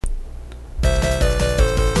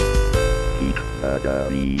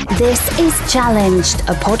This is Challenged,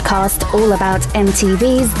 a podcast all about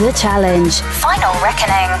MTV's The Challenge. Final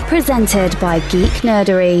Reckoning. Presented by Geek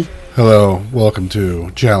Nerdery. Hello, welcome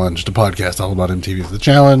to Challenged, a podcast all about MTV's The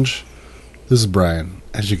Challenge. This is Brian.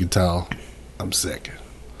 As you can tell, I'm sick.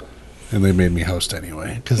 And they made me host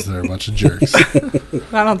anyway, because they're a bunch of jerks.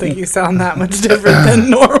 I don't think you sound that much different than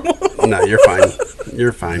normal. No, you're fine.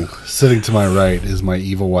 You're fine. Sitting to my right is my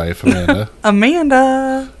evil wife, Amanda.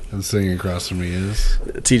 Amanda. And sitting across from me is...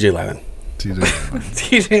 TJ Lavin.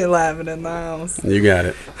 TJ Lavin in the house. You got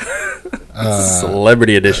it.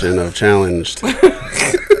 Celebrity edition of Challenged.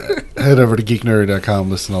 Head over to geeknerdy.com,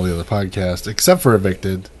 listen to all the other podcasts, except for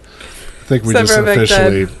Evicted. I think we just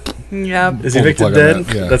officially... Yep. Is Evicted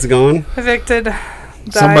dead? Yeah. That's gone? Evicted.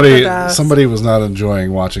 Somebody was not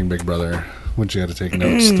enjoying watching Big Brother when she had to take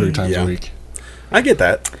notes 3 times a week. I get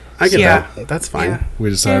that. that. That's fine. Yeah. We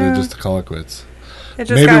decided just to call it quits. It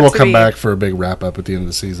Maybe we'll come back for a big wrap-up at the end of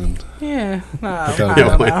the season. Yeah. I don't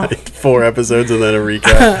don't know. Like 4 episodes and then a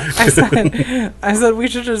recap. I said we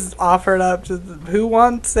should just offer it up to who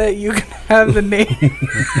wants it. You can have the name.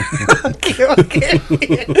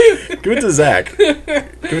 Give it to Zach. Give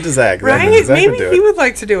it to Zach. Right? Zach Maybe he would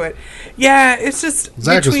like to do it. Yeah, it's just...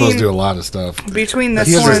 Zach was supposed to do a lot of stuff. Between this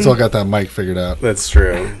He one... hasn't still got that mic figured out. That's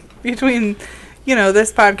true. Between,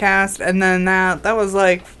 this podcast and then that was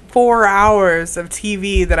like 4 hours of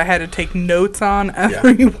TV that I had to take notes on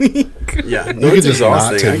every week. Yeah, no, it's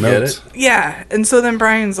exhausting. I get it. Yeah, and so then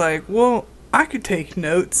Brian's like, well, I could take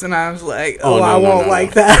notes. And I was like, I won't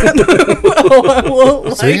like that. I won't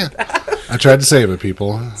like that. I tried to save it,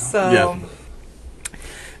 people. So,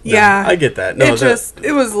 yeah. I get that. No,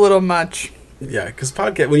 it was a little much. Yeah, because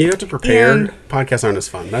when you have to prepare, podcasts aren't as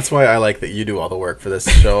fun. That's why I like that you do all the work for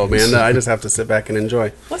this show, Amanda. I just have to sit back and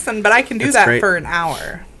enjoy. Listen, but I can do that for an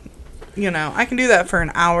hour. I can do that for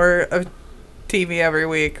an hour of TV every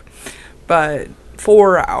week. But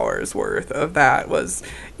 4 hours worth of that was,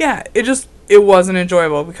 it wasn't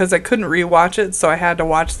enjoyable because I couldn't rewatch it, so I had to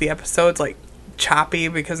watch the episodes like choppy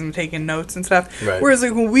because I'm taking notes and stuff. Right. Whereas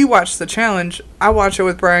like when we watch The Challenge, I watch it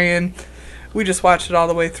with Brian. We just watch it all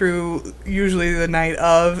the way through, usually the night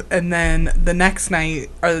of, and then the next night,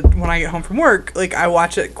 or when I get home from work, like I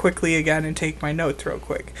watch it quickly again and take my notes real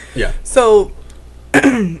quick. Yeah. So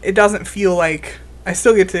it doesn't feel like I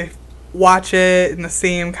still get to watch it in the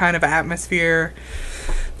same kind of atmosphere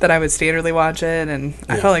that I would standardly watch it, and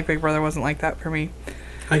I felt like Big Brother wasn't like that for me.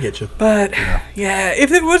 I get you. But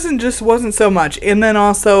if it wasn't so much, and then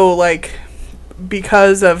also like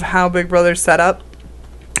because of how Big Brother's set up,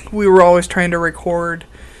 we were always trying to record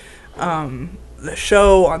the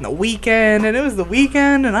show on the weekend, and it was the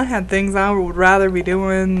weekend, and I had things I would rather be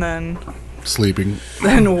doing than sleeping,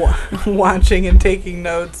 than watching and taking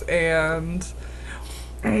notes, and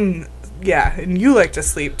you like to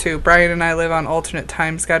sleep too. Brian and I live on alternate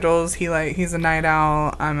time schedules. He's a night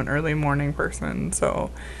owl. I'm an early morning person, so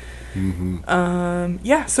so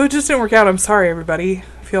it just didn't work out. I'm sorry, everybody.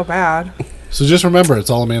 I feel bad. So just remember, it's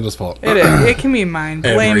all Amanda's fault. It is. It can be mine.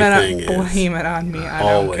 Blame it on me. I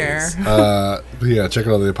Always. don't care. Check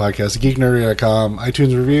out all the podcasts at geeknerdy.com,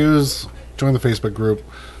 iTunes reviews, join the Facebook group.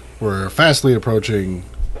 We're fastly approaching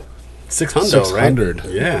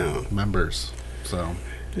 600 members. So,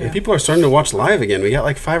 and people are starting to watch live again. We got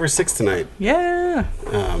like 5 or 6 tonight. Yeah.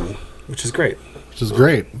 Which is great.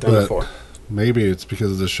 Done before. Maybe it's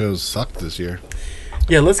because the shows sucked this year.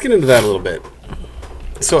 Yeah, let's get into that a little bit.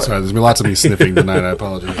 Sorry, there's been lots of me sniffing tonight. I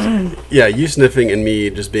apologize. Yeah, you sniffing and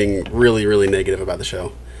me just being really, really negative about the show,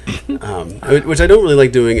 which I don't really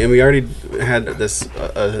like doing. And we already had this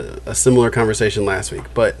a similar conversation last week.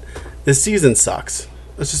 But this season sucks.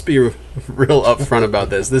 Let's just be real upfront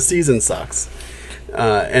about this. This season sucks,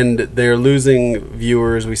 and they're losing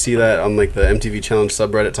viewers. We see that on like the MTV Challenge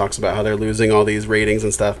subreddit talks about how they're losing all these ratings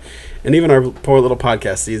and stuff. And even our poor little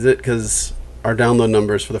podcast sees it because our download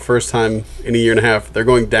numbers for the first time in a year and a half, they're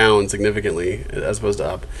going down significantly as opposed to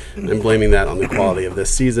up, and blaming that on the quality of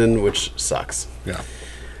this season, which sucks.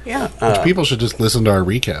 Yeah. Which people should just listen to our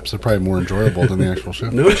recaps. They're probably more enjoyable than the actual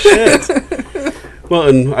show. No shit. Well,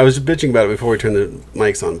 and I was bitching about it before we turned the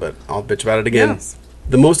mics on, but I'll bitch about it again. Yes.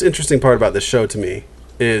 The most interesting part about this show to me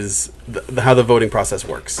is how the voting process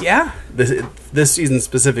works. Yeah. This season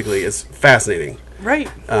specifically is fascinating.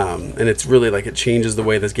 Right. And it's really like it changes the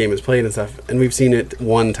way this game is played and stuff. And we've seen it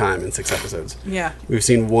one time in 6 episodes. Yeah. We've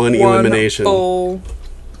seen one elimination full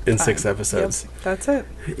in 6 episodes. Yep, that's it.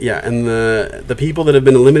 Yeah, and the people that have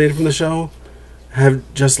been eliminated from the show have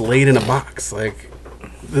just laid in a box. Like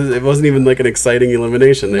it wasn't even like an exciting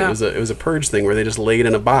elimination. No. It was a purge thing where they just laid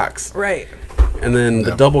in a box. Right. And then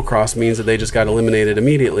the double cross means that they just got eliminated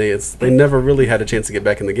immediately. They never really had a chance to get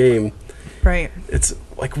back in the game. Right. It's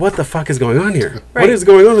like, what the fuck is going on here? Right. What is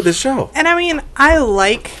going on with this show? And I mean, I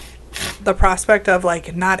like the prospect of,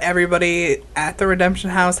 like, not everybody at the Redemption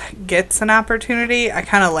House gets an opportunity. I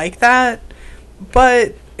kind of like that.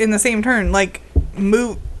 But in the same turn, like,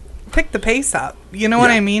 pick the pace up. You know what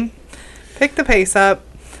I mean? Pick the pace up.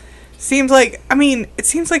 It seems like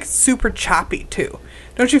it's super choppy, too.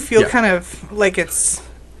 Don't you feel kind of like it's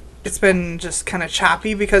been just kind of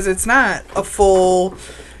choppy because it's not a full,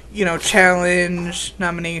 challenge,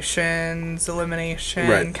 nominations,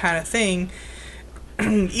 elimination kind of thing.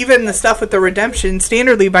 Even the stuff with the redemption,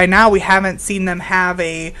 standardly by now we haven't seen them have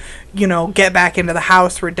a, get back into the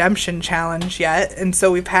house redemption challenge yet. And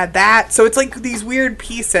so we've had that. So it's like these weird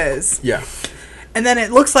pieces. Yeah. And then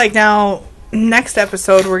it looks like now, next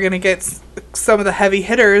episode, we're going to get some of the heavy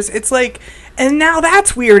hitters. It's like, and now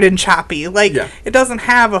that's weird and choppy. Like, it doesn't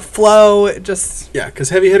have a flow. It just... Yeah, because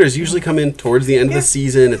heavy hitters usually come in towards the end of the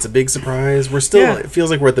season. It's a big surprise. We're still... It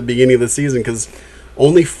feels like we're at the beginning of the season because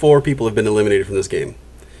only 4 people have been eliminated from this game.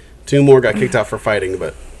 2 more got kicked out for fighting,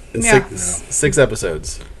 but in 6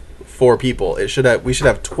 episodes, 4 people. We should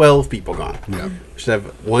have 12 people gone. Yeah. We should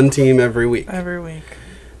have 1 team every week.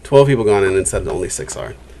 12 people gone, and instead only 6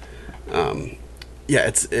 are.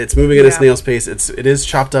 It's moving at a snail's pace. It is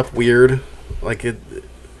chopped up weird. Like,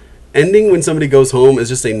 ending when somebody goes home is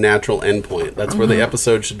just a natural end point. That's where the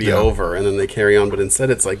episode should be over, and then they carry on. But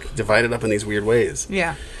instead, it's like divided up in these weird ways.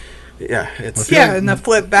 Yeah. Yeah, it's and the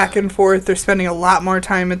flip back and forth. They're spending a lot more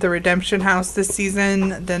time at the Redemption House this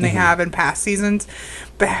season than they have in past seasons.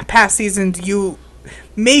 But past seasons, you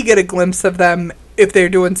may get a glimpse of them if they're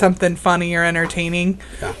doing something funny or entertaining.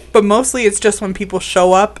 Yeah. But mostly, it's just when people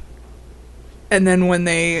show up. And then when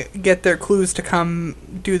they get their clues to come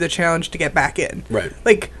do the challenge to get back in. Right.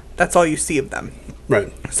 Like, that's all you see of them. Right.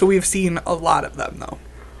 So we've seen a lot of them, though.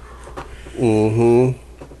 Mm-hmm.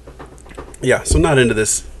 Yeah, so not into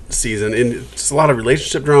this season. Just a lot of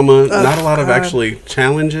relationship drama. Not a lot of actually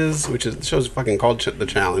challenges, which is the show's fucking called The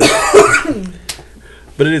Challenge.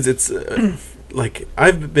 But it's like,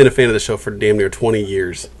 I've been a fan of the show for damn near 20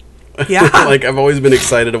 years. Yeah. Like, I've always been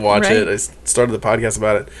excited to watch it. I started the podcast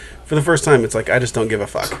about it. For the first time, it's like, I just don't give a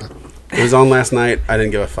fuck. It was on last night. I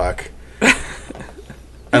didn't give a fuck. I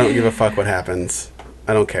don't give a fuck what happens.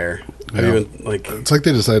 I don't care. Yeah. It's like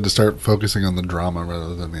they decided to start focusing on the drama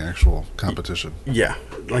rather than the actual competition. Yeah.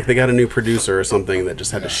 Like, they got a new producer or something that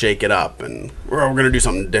just had to shake it up, and we're going to do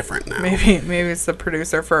something different now. Maybe it's the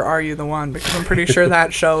producer for Are You the One? Because I'm pretty sure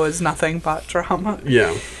that show is nothing but drama.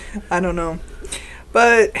 Yeah. I don't know.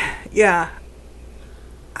 But, yeah.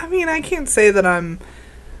 I mean, I can't say that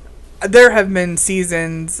there have been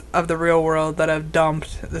seasons of The Real World that have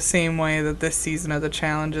dumped the same way that this season of The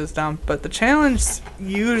Challenge is dumped. But The Challenge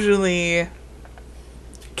usually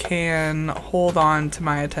can hold on to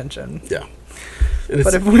my attention. Yeah.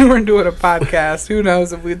 But if we weren't doing a podcast, who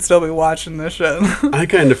knows if we'd still be watching this show. I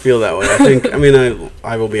kind of feel that way.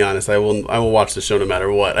 I will be honest. I will watch the show no matter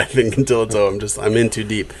what. I think until it's over. I'm in too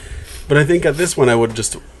deep. But I think at this one,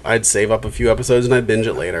 I'd save up a few episodes and I'd binge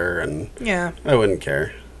it later, and I wouldn't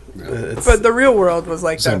care. Yeah. But The Real World was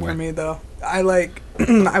like that for me, though. I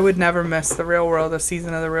would never miss The Real World, a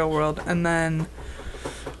season of The Real World, and then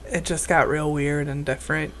it just got real weird and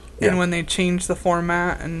different. Yeah. And when they changed the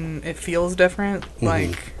format and it feels different,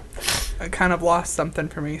 like, it kind of lost something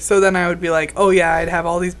for me. So then I would be like, oh yeah, I'd have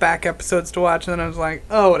all these back episodes to watch, and then I was like,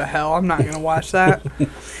 oh, what the hell, I'm not going to watch that.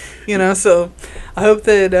 So I hope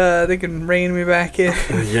that they can rein me back in.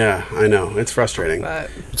 Yeah, I know. It's frustrating.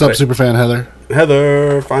 What's up, superfan Heather?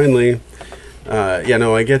 Heather, finally.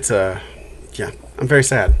 I get... I'm very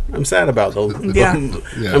sad. I'm sad about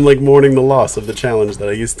I'm like mourning the loss of the challenge that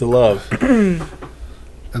I used to love.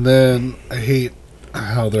 And then I hate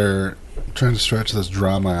how they're trying to stretch this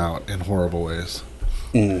drama out in horrible ways.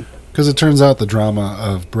 Because it turns out the drama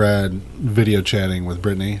of Brad video chatting with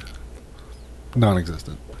Brittany,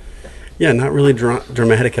 non-existent. Yeah, not really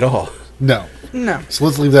dramatic at all. No. So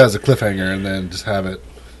let's leave that as a cliffhanger and then just have it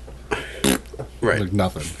like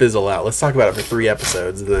nothing. Fizzle out. Let's talk about it for 3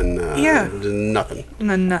 episodes and then just nothing. And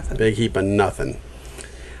then nothing. Big heap of nothing.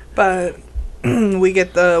 But we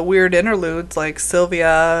get the weird interludes like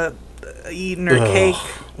Sylvia eating her cake.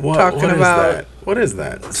 Talking about what is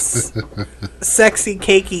that? Sexy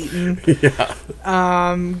cake eating. Yeah.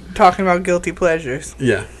 Talking about guilty pleasures.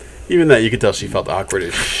 Yeah. Even that, you could tell she felt awkward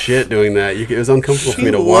as shit doing that. It was uncomfortable for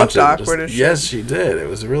me to watch it. Awkward as shit. Yes, she did. It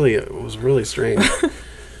was really strange.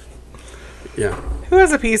 Yeah. Who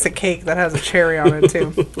has a piece of cake that has a cherry on it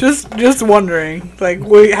too? just wondering. Like,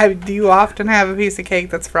 do you often have a piece of cake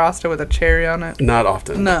that's frosted with a cherry on it? Not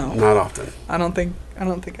often. No, not often. I don't think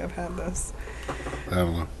I've had this. I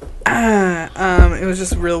don't know. It was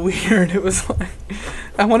just real weird. It was like,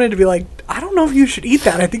 I wanted to be like, I don't know if you should eat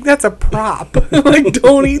that. I think that's a prop. Like,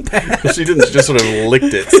 don't eat that. She didn't just sort of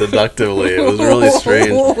licked it seductively. It was really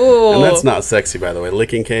strange. And that's not sexy, by the way.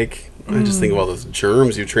 Licking cake. I just think of all those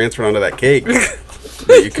germs you transferred onto that cake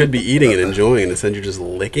that you could be eating and enjoying, and instead you're just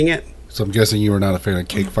licking it. So I'm guessing you were not a fan of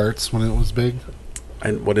cake farts when it was big?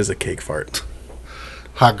 And what is a cake fart?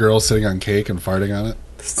 Hot girls sitting on cake and farting on it.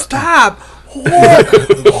 Stop.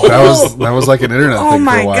 that was like an internet thing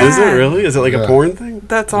for a while. God. Is it really? Is it like a porn thing?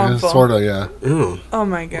 That's awful. Yeah, sort of, yeah. Oh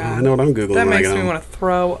my God. I know what I'm Googling. That makes me want to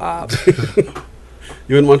throw up.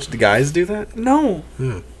 You wouldn't want the guys do that? No.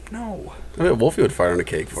 Yeah. No. I bet Wolfie would fart on a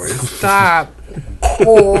cake for you. Stop.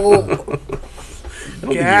 Oh.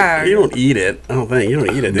 Yeah. You don't eat it. I don't think. You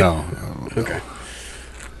don't eat it, do you? No. Okay.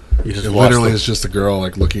 You just literally is just a girl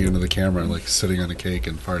like looking into the camera, like sitting on a cake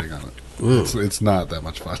and farting on it. It's not that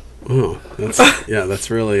much fun. Oh, that's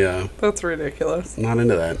really that's ridiculous. Not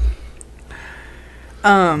into that.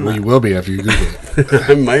 Well, you will be after you Google it.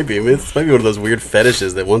 I might be. I mean, this might be one of those weird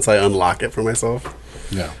fetishes that once I unlock it for myself,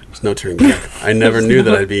 there's no turning back. I never knew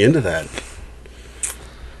that I'd be into that.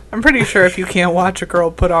 I'm pretty sure if you can't watch a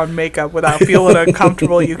girl put on makeup without feeling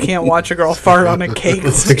uncomfortable, you can't watch a girl fart on a cake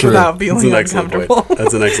without feeling uncomfortable.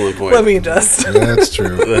 That's an excellent point. Let me adjust. Yeah, that's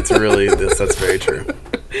true. That's very true.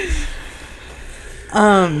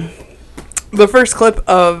 The first clip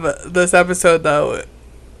of this episode, though,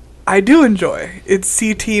 I do enjoy. It's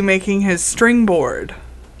CT making his string board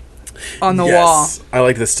on the wall. I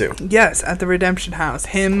like this too. Yes, at the Redemption House.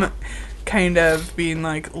 Him kind of being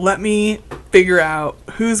like, let me figure out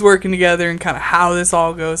who's working together and kind of how this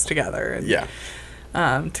all goes together.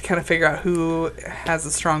 And, to kind of figure out who has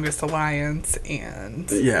the strongest alliance. And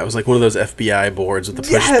it was like one of those FBI boards with the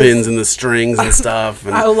push pins and the strings and stuff.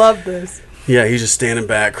 And I love this. Yeah, he's just standing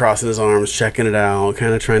back, crossing his arms, checking it out,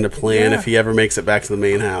 kind of trying to plan if he ever makes it back to the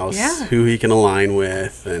main house, who he can align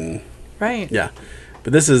with, and yeah.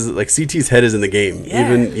 But this is like CT's head is in the game.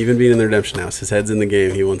 Yeah. Even being in the Redemption House, his head's in the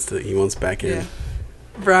game. He wants back in.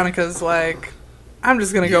 Veronica's like, I'm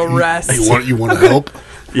just gonna go rest. You want to help?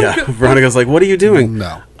 Yeah. Veronica's like, what are you doing?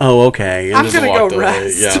 No. Oh, okay. And I'm gonna go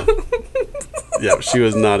rest. Yeah. Yeah, she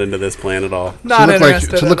was not into this plan at all.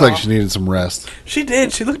 She looked like she needed some rest. She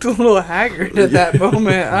did. She looked a little haggard at that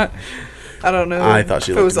moment. I don't know. I thought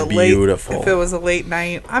she looked beautiful. If it was a late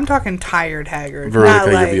night, I'm talking tired haggard. Veronica,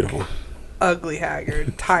 not like you're beautiful. Ugly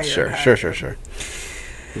haggard. Tired. Sure.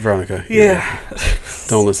 Veronica. Yeah.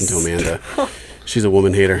 Don't listen to Amanda. She's a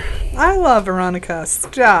woman hater. I love Veronica.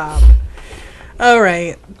 Stop. All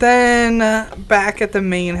right. Then back at the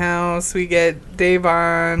main house, we get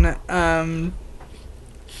Davon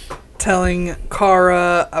telling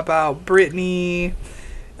Cara about Brittany,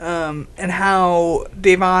 and how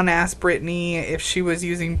Davon asked Brittany if she was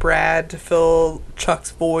using Brad to fill Chuck's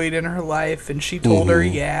void in her life, and she told her,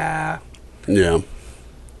 yeah. I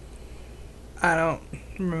don't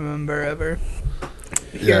remember ever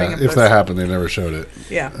hearing if that happened, they never showed it.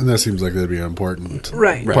 Yeah. And that seems like that'd be an important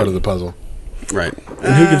part of the puzzle. Right.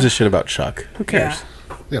 And who gives a shit about Chuck? Who cares?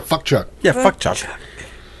 Yeah, fuck Chuck. Yeah, fuck Chuck.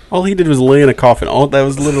 All he did was lay in a coffin. That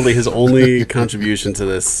was literally his only contribution to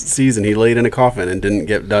this season. He laid in a coffin and didn't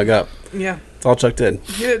get dug up. Yeah. That's all Chuck did.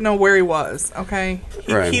 He didn't know where he was, okay?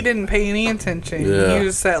 He didn't pay any attention. Yeah. He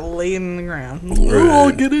just sat laying in the ground.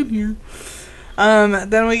 Oh, get in here.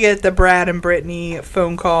 Then we get the Brad and Brittany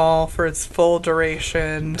phone call for its full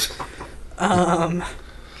duration.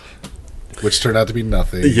 Which turned out to be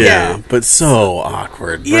nothing. Yeah, but so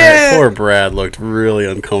awkward. Poor Brad looked really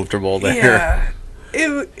uncomfortable there. Yeah.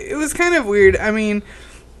 It was kind of weird. I mean,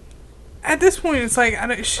 at this point, it's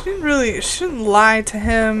like, she didn't lie to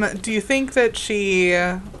him. Do you think that she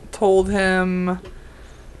told him,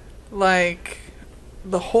 like,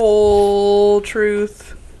 the whole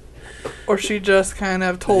truth? Or she just kind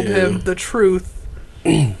of told him the truth?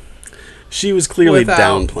 She was clearly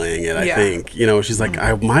downplaying it, I think. You know, she's like,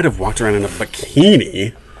 I might have walked around in a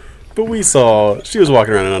bikini, but we saw she was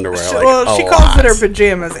walking around in underwear. She calls it her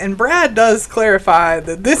pajamas, and Brad does clarify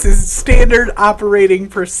that this is standard operating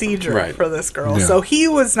procedure for this girl. Yeah. So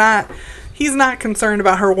he's not concerned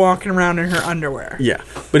about her walking around in her underwear. Yeah,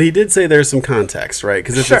 but he did say there's some context, right?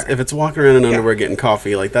 Because if it's walking around in underwear getting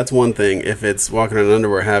coffee, like, that's one thing. If it's walking around in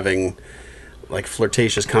underwear having like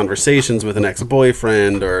flirtatious conversations with an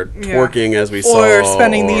ex-boyfriend or twerking as we saw. Or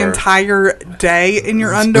spending the entire day in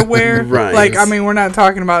your underwear. Right. Like, I mean, we're not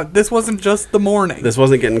talking about, this wasn't just the morning. This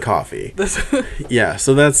wasn't getting coffee. Yeah,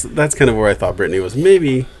 so that's kind of where I thought Brittany was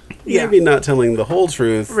maybe not telling the whole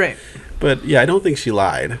truth. Right. But yeah, I don't think she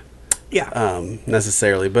lied. Yeah.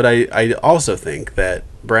 Necessarily. But I also think that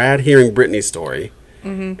Brad hearing Brittany's story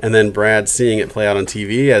and then Brad seeing it play out on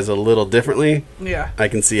TV as a little differently, I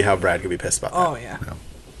can see how Brad could be pissed about that. Oh, yeah.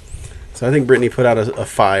 So I think Brittany put out a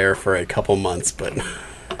fire for a couple months, but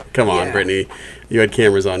come on, Brittany. You had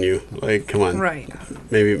cameras on you. Like, come on. Right.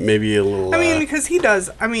 Maybe a little... I mean, because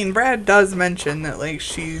Brad does mention that, like,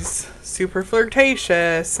 she's super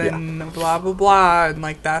flirtatious and blah, blah, blah, and,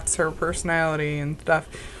 like, that's her personality and stuff.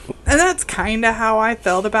 And that's kind of how I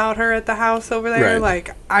felt about her at the house over there. Right.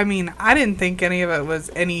 Like, I mean, I didn't think any of it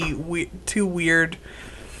was too weird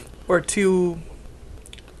or too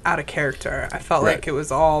out of character. I felt like it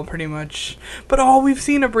was all pretty much... But all we've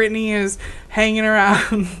seen of Brittany is hanging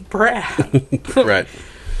around Brad. Right.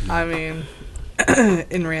 I mean,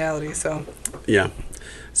 in reality, so... Yeah.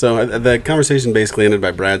 So the conversation basically ended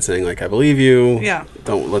by Brad saying, like, I believe you. Yeah.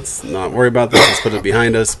 Let's not worry about this. Let's put it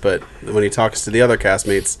behind us. But when he talks to the other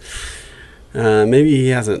castmates, maybe he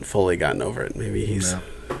hasn't fully gotten over it. Maybe he's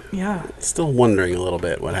still wondering a little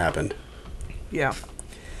bit what happened. Yeah.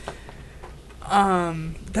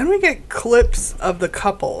 Then we get clips of the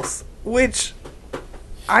couples, which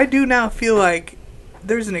I do now feel like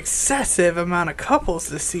there's an excessive amount of couples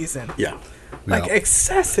this season. Yeah. Like,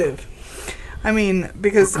 excessive. I mean,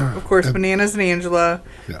 because, of course, Bananas and Angela,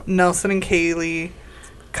 Nelson and Kaylee,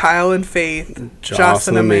 Kyle and Faith, Joss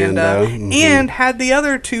and Amanda. And had the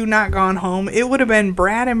other two not gone home, it would have been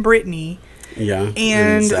Brad and Brittany. Yeah.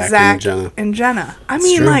 And Zach and Jenna. I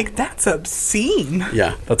mean, like, that's obscene.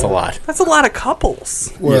 Yeah, that's a lot. That's a lot of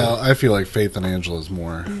couples. Well, I feel like Faith and Angela is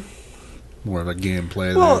more of a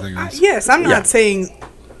gameplay than anything else. Yes, I'm not saying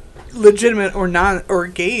legitimate or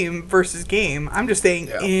game versus game. I'm just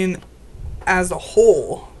saying as a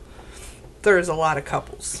whole, there's a lot of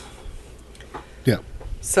couples. Yeah.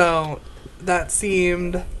 So that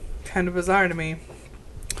seemed kind of bizarre to me.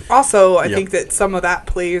 Also, I think that some of that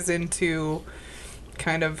plays into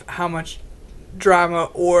kind of how much drama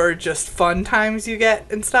or just fun times you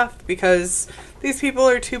get and stuff, because these people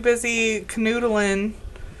are too busy canoodling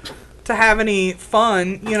to have any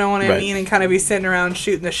fun, you know what I mean, and kind of be sitting around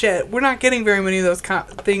shooting the shit. We're not getting very many of those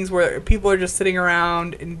things where people are just sitting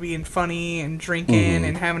around and being funny and drinking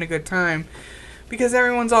and having a good time, because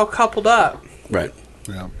everyone's all coupled up. Right.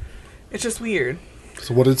 Yeah. It's just weird.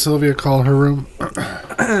 So what did Sylvia call her room?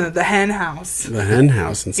 The hen house. The hen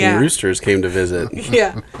house, and some roosters came to visit.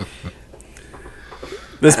 Yeah.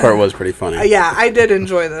 This part was pretty funny. Yeah, I did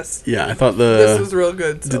enjoy this. Yeah, I thought this was real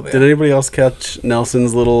good. Did anybody else catch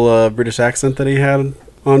Nelson's little British accent that he had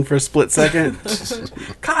on for a split second?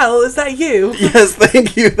 Kyle, is that you? Yes,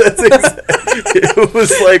 thank you. That's exactly. It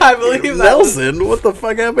was like, I believe Nelson, what the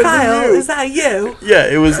fuck happened Kyle, to you? is that you? Yeah,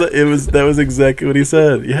 it was. That was exactly what he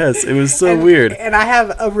said. Yes, it was so weird. And I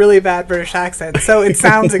have a really bad British accent, so it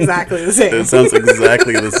sounds exactly the same. It sounds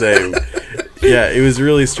exactly the same. Yeah, it was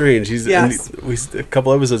really strange. A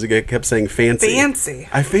couple episodes ago kept saying fancy.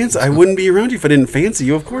 I wouldn't be around you if I didn't fancy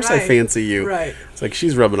you. Of course I fancy you. Right. It's like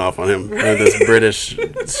she's rubbing off on him. Right. This British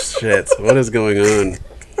shit. What is going on?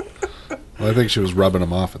 Well, I think she was rubbing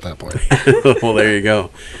him off at that point. Well, there you go.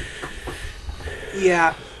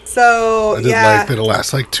 Yeah. So, I did like that it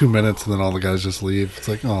lasts like 2 minutes and then all the guys just leave. It's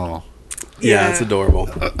like, oh. Yeah, it's adorable.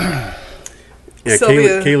 Yeah,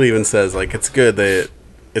 Kaylee even says, like, it's good that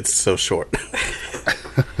it's so short.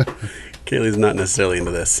 Kaylee's not necessarily into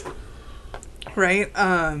this. Right.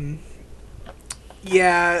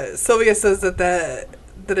 Yeah, Sylvia says that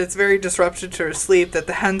it's very disruptive to her sleep, that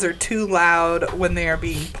the hens are too loud when they are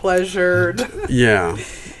being pleasured. Yeah.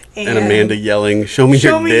 And Amanda yelling, show me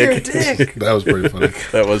your dick. That was pretty funny.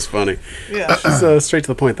 That was funny. Yeah. She's straight to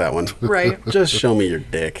the point, that one. Right. Just show me your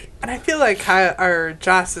dick. And I feel like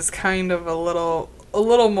Joss is kind of a little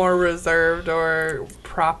more reserved or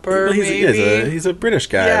proper, maybe. He's a British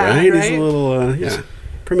guy, right? He's a little,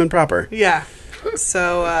 prim and proper. Yeah.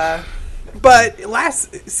 So, but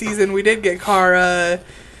last season we did get Cara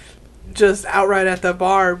just outright at the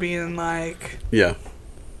bar being like, yeah,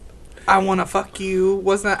 I want to fuck you.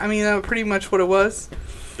 Wasn't that, that was pretty much what it was?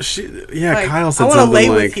 Like, Kyle said something like, I want to lay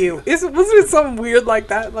with you. Wasn't it something weird like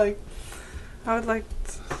that? Like, I would like...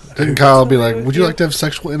 Didn't Kyle be like, would you like to have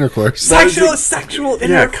sexual intercourse? Sexual intercourse.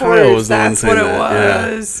 Yeah, Kyle was the one saying that. That's what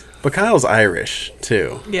it was. Yeah. But Kyle's Irish,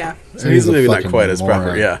 too. Yeah. So he's maybe not quite as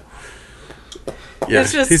proper. Yeah. Yeah,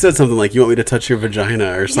 it's just, he said something like, "You want me to touch your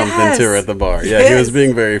vagina" or something to her at the bar. Yeah, he was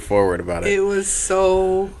being very forward about it. It was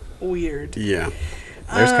so weird. Yeah.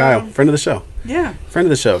 There's Kyle, friend of the show. Yeah. Friend of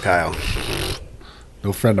the show, Kyle.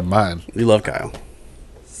 No friend of mine. You love Kyle.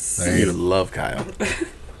 You love Kyle.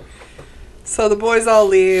 So the boys all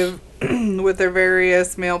leave with their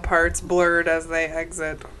various male parts blurred as they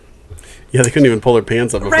exit. Yeah, they couldn't even pull their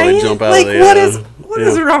pants up before they jump out like, of the... What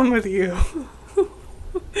is wrong with you?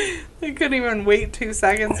 They couldn't even wait 2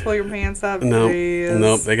 seconds to pull your pants up.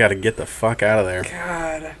 Nope, they got to get the fuck out of there.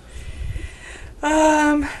 God.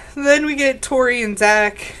 Then we get Tori and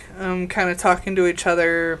Zach kind of talking to each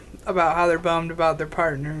other about how they're bummed about their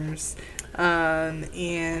partners. And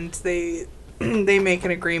they make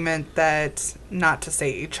an agreement that not to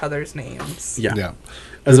say each other's names. Yeah.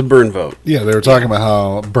 As a burn vote. Yeah, they were talking about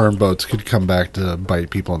how burn votes could come back to bite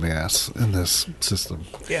people in the ass in this system.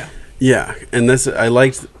 Yeah. Yeah, and this I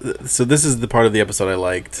liked. So this is the part of the episode I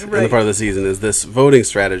liked, and the part of the season is this voting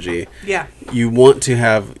strategy. Yeah. You want to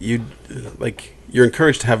have you're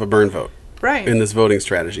encouraged to have a burn vote. Right. In this voting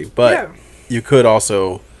strategy, but you could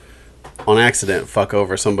also, on accident, fuck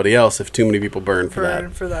over somebody else if too many people burn for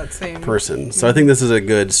that same person. So I think this is a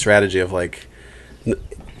good strategy of like,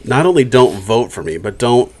 not only don't vote for me, but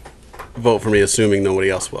don't vote for me assuming nobody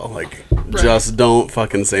else will. Like, just don't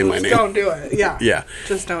fucking say my name. Don't do it. Yeah. Yeah.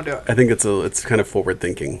 Just don't do it. I think it's kind of forward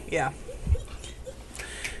thinking. Yeah.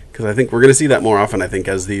 Because I think we're going to see that more often. I think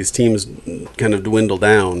as these teams kind of dwindle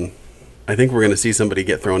down, I think we're going to see somebody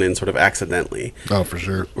get thrown in sort of accidentally. Oh, for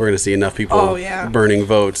sure. We're going to see enough people burning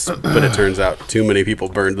votes, but it turns out too many people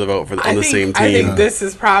burned the vote on the same team. I think this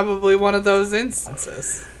is probably one of those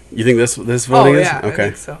instances. You think this voting is? Yeah, okay. I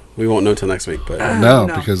think so. We won't know till next week, but no,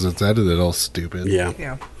 because it's edited all stupid. Yeah.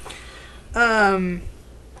 Yeah.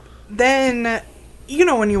 Then,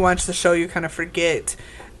 when you watch the show, you kind of forget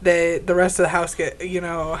that the rest of the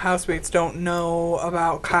housemates don't know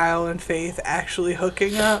about Kyle and Faith actually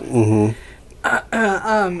hooking up.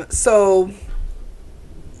 Mm-hmm. So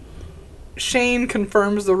Shane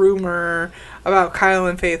confirms the rumor about Kyle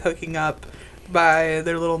and Faith hooking up by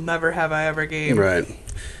their little Never Have I Ever game. Right.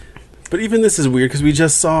 But even this is weird because we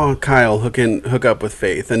just saw Kyle hook up with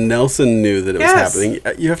Faith, and Nelson knew that it was happening.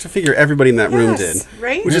 You have to figure everybody in that room did,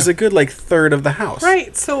 right? Which is a good third of the house,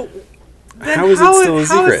 right? So then how is it still a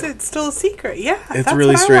secret? How is it still a secret? Yeah, it's that's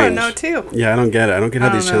really what strange. I want to know too. Yeah, I don't get it. I don't get how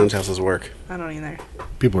these challenge houses work. I don't either.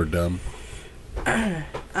 People are dumb.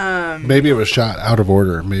 Maybe it was shot out of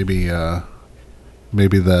order. Maybe the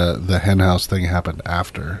hen house thing happened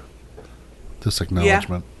after this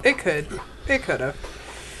acknowledgement. Yeah, it could have.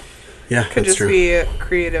 Yeah, could just be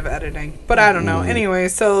creative editing, but I don't know. Anyway,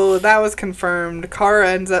 so that was confirmed. Cara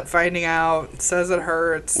ends up finding out, says it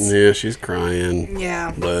hurts. Yeah, she's crying.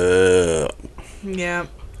 Yeah. Blah. Yeah,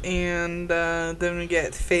 and then we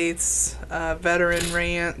get Faith's veteran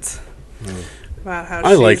rant about how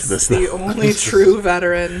she's the only true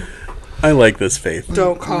veteran. I like this, Faith.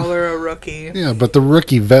 Don't call her a rookie. Yeah, but the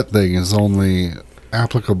rookie vet thing is only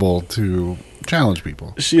applicable to challenge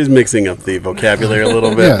people. She is mixing up the vocabulary a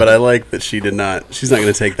little bit, but I like that she's not going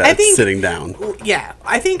to take that sitting down. Yeah,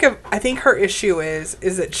 I think her issue is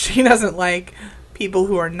that she doesn't like people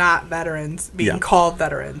who are not veterans being called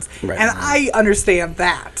veterans. Right. And I understand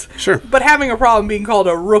that. Sure. But having a problem being called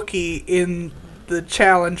a rookie in the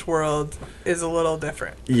challenge world is a little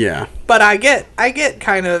different. Yeah. But I get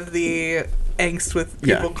kind of the angst with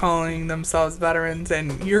people calling themselves veterans,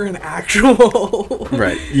 and you're an actual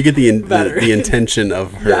right. You get the intention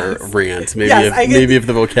of her rant. Maybe if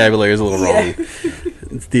the vocabulary is a little wrong,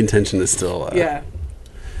 the intention is still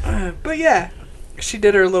but she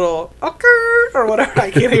did her little or whatever.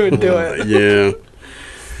 I can't even do it.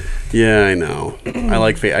 Yeah, I know. I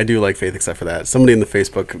like Faith. I do like Faith, except for that. Somebody in the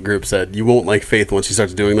Facebook group said you won't like Faith once she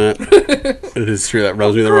starts doing that. It is true that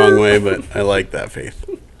rubs me the wrong way, but I like that Faith.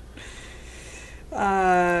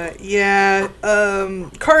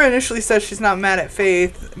 Cara initially says she's not mad at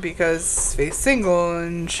Faith because Faith's single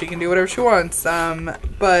and she can do whatever she wants.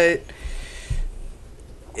 But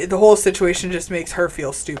the whole situation just makes her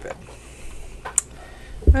feel stupid.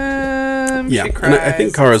 She cries, and I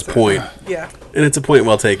think Cara's point, and it's a point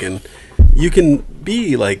well taken. You can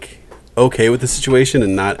be okay with the situation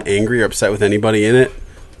and not angry or upset with anybody in it,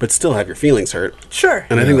 but still have your feelings hurt. Sure.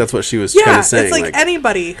 And I think that's what she was kind of saying. It's like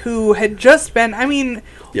anybody who had just been,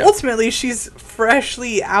 ultimately she's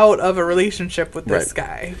freshly out of a relationship with this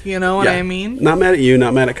guy. You know what I mean? Not mad at you,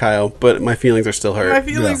 not mad at Kyle, but my feelings are still hurt. My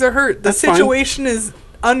feelings are hurt. The situation is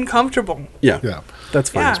uncomfortable. Yeah. That's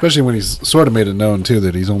fine. Yeah. Especially when he's sort of made it known, too,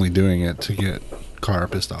 that he's only doing it to get Cara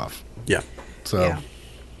pissed off. Yeah. So.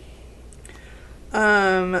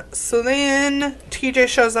 So then TJ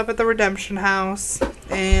shows up at the Redemption House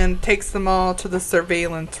and takes them all to the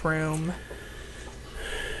surveillance room.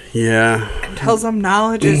 Yeah. And tells them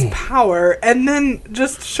knowledge is power. And then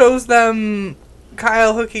just shows them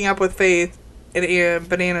Kyle hooking up with Faith and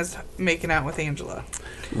Bananas making out with Angela.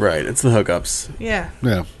 Right. It's the hookups. Yeah.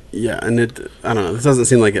 Yeah. Yeah, and I don't know, this doesn't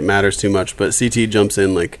seem like it matters too much, but CT jumps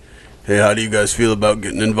in like, hey, how do you guys feel about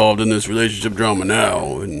getting involved in this relationship drama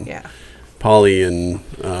now? And yeah. Polly and,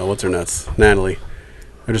 what's her nuts? Natalie.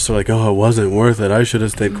 They're just sort of like, oh, it wasn't worth it. I should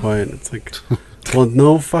have stayed quiet. It's like, well,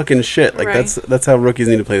 no fucking shit. Like, right. that's how rookies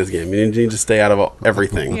need to play this game. You need to stay out of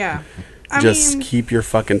everything. Yeah. Just keep your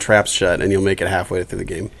fucking traps shut, and you'll make it halfway through the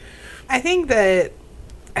game. I think that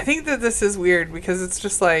this is weird because it's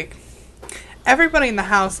just like everybody in the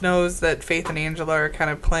house knows that Faith and Angela are kind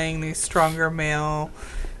of playing these stronger male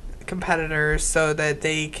competitors so that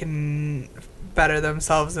they can better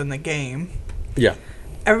themselves in the game. Yeah.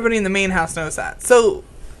 Everybody in the main house knows that. So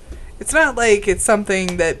it's not like it's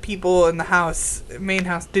something that people in the main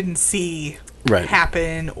house didn't see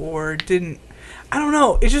happen or didn't. I don't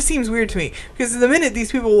know. It just seems weird to me because the minute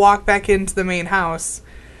these people walk back into the main house,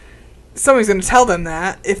 somebody's going to tell them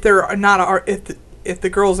that if they're not if the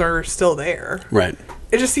girls are still there. Right.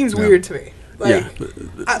 It just seems weird to me. Like,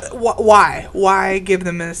 why? Why give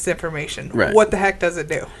them this information? Right. What the heck does it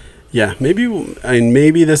do? Yeah,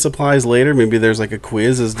 maybe this applies later. Maybe there's like a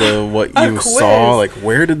quiz as to what you saw. Like,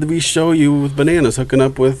 where did we show you with Bananas hooking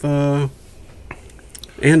up with Angela?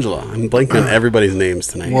 I'm blanking on everybody's names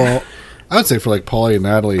tonight. Well, I would say for like Paulie and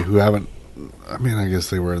Natalie, who haven't, I mean, I guess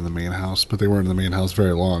they were in the main house, but they weren't in the main house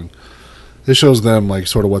very long. It shows them like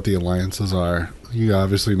sort of what the alliances are. You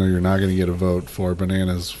obviously know you're not going to get a vote for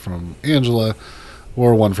Bananas from Angela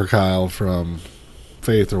or one for Kyle from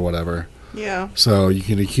Faith or whatever. Yeah. So you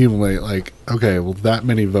can accumulate like, okay, well, that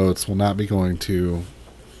many votes will not be going to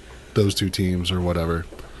those two teams or whatever.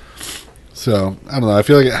 So, I don't know. I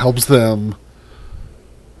feel like it helps them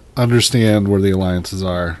understand where the alliances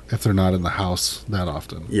are if they're not in the house that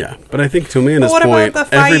often. Yeah, but I think to Amanda's point,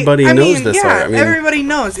 everybody knows this. Yeah, everybody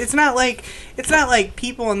knows. It's not like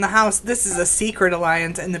people in the house, this is a secret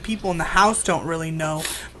alliance and the people in the house don't really know.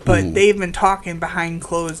 But they've been talking behind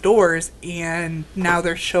closed doors, and now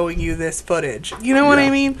they're showing you this footage. You know what I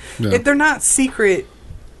mean? Yeah. If they're not secret,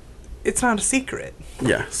 it's not a secret.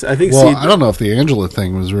 Yeah, so I think. Well, I don't know if the Angela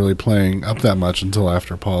thing was really playing up that much until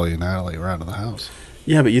after Paulie and Natalie were out of the house.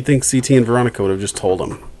 Yeah, but you'd think CT and Veronica would have just told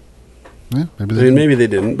them. Yeah, maybe they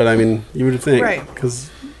didn't, but I mean, you would think. Right. Because,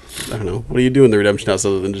 I don't know, what do you do in the Redemption House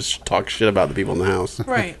other than just talk shit about the people in the house?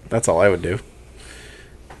 Right. That's all I would do.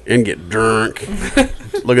 And get drunk.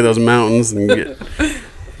 Look at those mountains and get...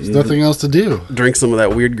 There's nothing else to do. Drink some of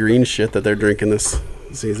that weird green shit that they're drinking this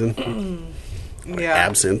season. Yeah.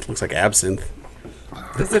 Absinthe. Looks like absinthe.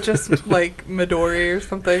 Is it just like Midori or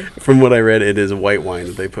something? From what I read, it is white wine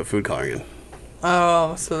that they put food coloring in.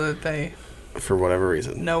 Oh, so that they... For whatever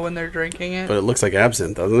reason. Know when they're drinking it? But it looks like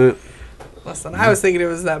absinthe, doesn't it? Listen, I was thinking it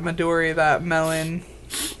was that Midori, that melon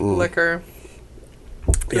liquor.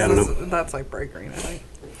 Yeah, I don't know. That's like bright green, I think.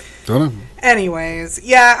 Don't know. Anyways,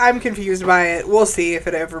 yeah, I'm confused by it. We'll see if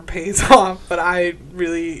it ever pays off, but I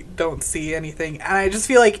really don't see anything. And I just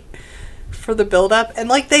feel like for the build-up, and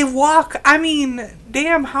like they walk, I mean,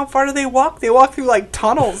 damn, how far do they walk? They walk through like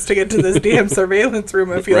tunnels to get to this damn surveillance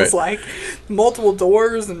room, it feels like. Multiple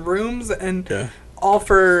doors and rooms, and all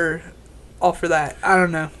for that. I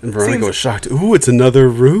don't know. And Veronica was shocked. Ooh, it's another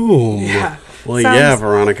room. Yeah. Well, yeah,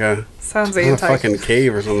 Veronica. Sounds a fucking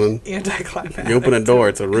cave or something. Anticlimactic. You open a door,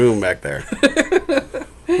 it's a room back there.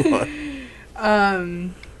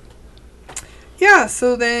 Yeah,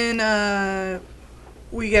 so then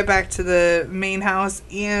we get back to the main house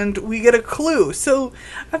and we get a clue. So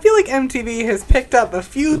I feel like MTV has picked up a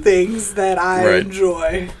few things that I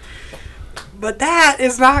enjoy. But that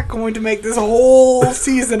is not going to make this whole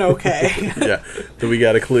season okay. Yeah. Then we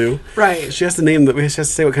got a clue. Right. She has to name that. She has to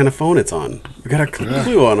say what kind of phone it's on. We got a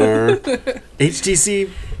clue on our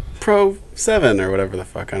HTC Pro 7 or whatever the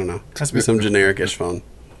fuck. I don't know. It has to be some generic-ish phone.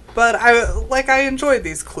 But I enjoyed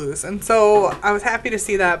these clues, and so I was happy to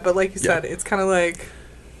see that. But like you said, it's kind of like,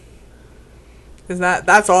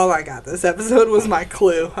 that's all I got. This episode was my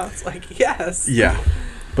clue. I was like, yes. Yeah.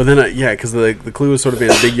 But then, because the clue was sort of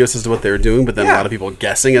ambiguous as to what they were doing, but then a lot of people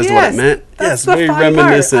guessing as to what it meant. That's very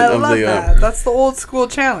reminiscent of the. That. That's the old school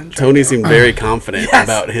challenge. Tony seemed very confident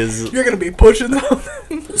about his. You're gonna be pushing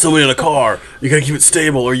something. Somebody in a car. You gotta keep it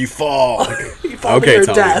stable, or you fall. You fall to your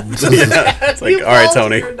death. It's like, all right,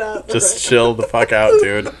 Tony, just chill the fuck out,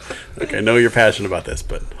 dude. Okay, I know you're passionate about this,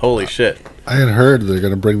 but holy shit. I had heard they're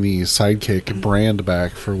going to bring the Sidekick brand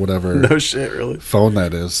back for whatever no shit, really? phone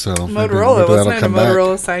that is. So Motorola, wasn't it a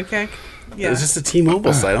Motorola Sidekick? Yeah. It was just a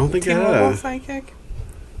T-Mobile site. I don't think T-Mobile Sidekick?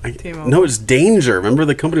 No, it's Danger. Remember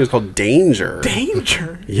the company was called Danger.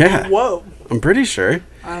 Danger? Yeah. Whoa. I'm pretty sure.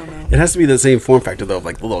 I don't know. It has to be the same form factor, though, of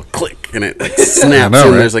like the little click, and it like, snaps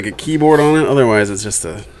in. Right? There's like a keyboard on it. Otherwise, it's just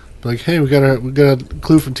a... Like, hey, we got a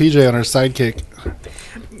clue from TJ on our Sidekick.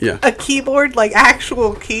 Yeah. A keyboard, like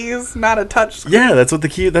actual keys, not a touch screen. Yeah, that's what the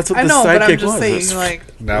key. That's what I the know, Sidekick but I'm just was. saying,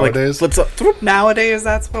 like nowadays, like, flips up. Nowadays,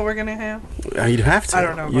 that's what we're gonna have. You'd have to. I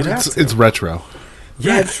don't know. You'd have to. It's retro.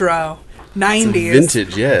 Yeah. Retro. 90s.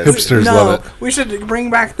 Vintage, yes. Hipsters love it. We should bring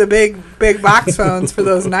back the big box phones for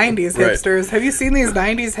those 90s hipsters. Right. Have you seen these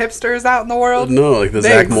 90s hipsters out in the world? No, like the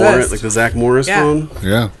Zach Morris phone.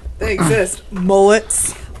 Yeah. They exist.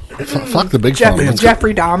 Mullets. Fuck the big phone.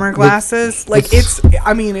 Jeffrey Dahmer glasses.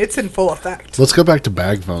 It's in full effect. Let's go back to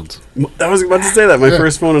bag phones. I was about to say that. My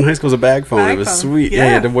first phone in high school was a bag phone. It was sweet. Yeah,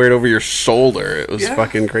 you had to wear it over your shoulder. It was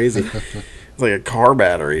fucking crazy. It's like a car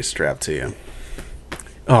battery strapped to you.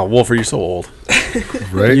 Oh, Wolf, are you so old?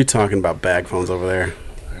 Right? What are you talking about bag phones over there?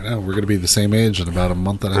 I know. We're going to be the same age in about a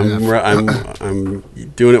month and a half. I'm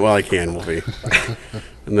doing it while I can, Wolfie.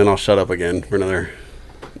 And then I'll shut up again for another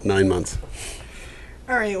 9 months.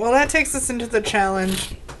 All right. Well, that takes us into the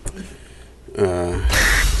challenge.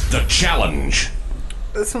 The challenge.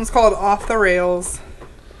 This one's called Off the Rails.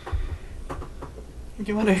 Do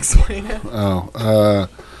you want to explain it?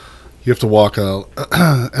 You have to walk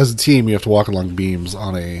as a team. You have to walk along beams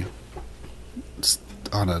on a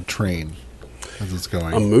train as it's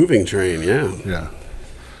going. A moving train, yeah.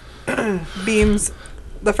 Beams.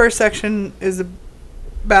 The first section is a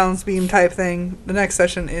balance beam type thing. The next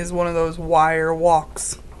section is one of those wire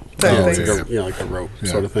walks type things. Like a rope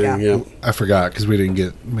sort of thing. Yeah. I forgot because we didn't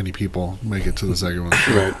get many people make it to the second one.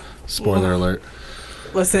 Right. Spoiler alert.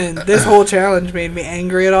 Listen, this whole challenge made me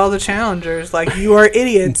angry at all the challengers. Like, you are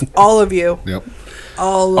idiots, all of you. Yep.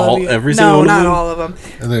 All of you. Every single one of them? No, not all of them.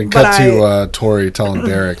 And then cut to Tori telling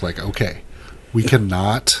Derek, like, okay, we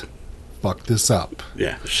cannot fuck this up.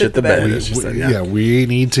 Yeah, shit the bed. We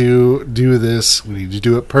need to do this. We need to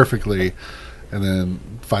do it perfectly. And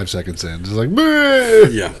then 5 seconds in, just like,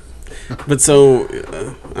 bleh! Yeah. But so,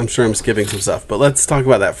 I'm sure I'm skipping some stuff, but let's talk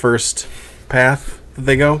about that first path that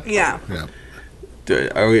they go. Yeah.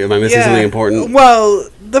 Am I missing something important? Well,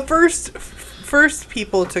 the first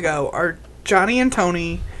people to go are Johnny and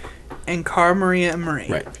Tony and Cara, Maria, and Marie.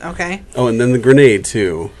 Right. Okay? Oh, and then the grenade,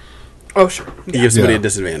 too. Oh, sure. Yeah. You give somebody a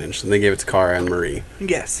disadvantage, and they gave it to Cara and Marie.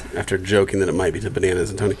 Yes. After joking that it might be to Bananas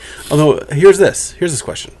and Tony. Although, here's this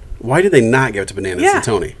question. Why did they not give it to Bananas and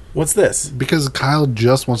Tony? What's this? Because Kyle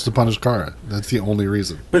just wants to punish Cara. That's the only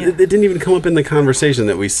reason. But it didn't even come up in the conversation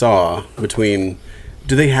that we saw between...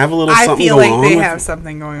 Do they have a little something going on? I feel like they have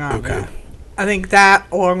something going on. Okay. I think that,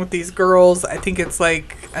 along with these girls, I think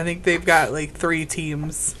they've got like 3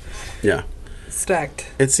 teams. Yeah. Stacked.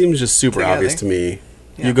 It seems just super obvious to me.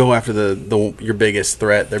 Yeah. You go after your biggest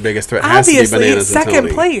threat. Their biggest threat obviously, has to be Bananas and Tony.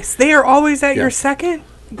 Second place. They are always at your second.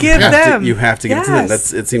 Give them. You have to give it to them.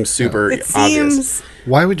 It seems super obvious.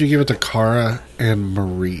 Why would you give it to Cara and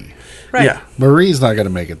Marie? Right. Yeah. Marie's not going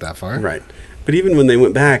to make it that far. Right. But even when they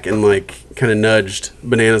went back and kind of nudged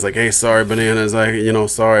Bananas, like, "Hey, sorry, Bananas,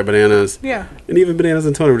 sorry, Bananas." Yeah. And even Bananas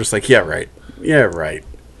and Tony were just like, "Yeah, right. Yeah, right."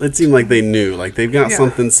 It seemed like they knew, like they've got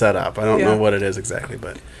something set up. I don't know what it is exactly,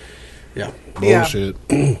 but yeah, bullshit.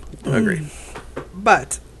 Agree.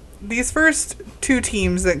 But these first 2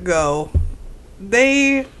 teams that go,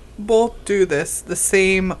 they both do this the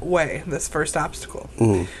same way. This first obstacle.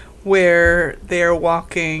 Mm. Where they're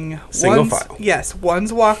walking single file. Yes,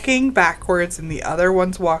 one's walking backwards and the other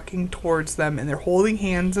one's walking towards them, and they're holding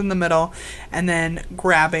hands in the middle and then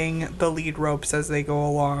grabbing the lead ropes as they go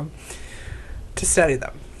along to steady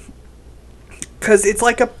them. Because it's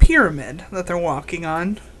like a pyramid that they're walking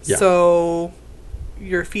on. Yeah. So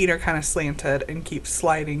your feet are kind of slanted and keep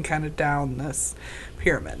sliding kind of down this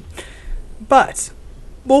pyramid. But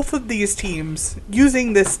both of these teams,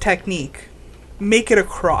 using this technique, make it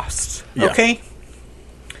across. Okay?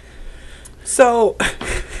 So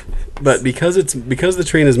but because the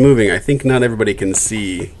train is moving, I think not everybody can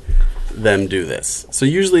see them do this. So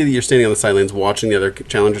usually you're standing on the sidelines watching the other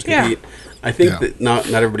challengers compete. I think that not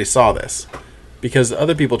everybody saw this. Because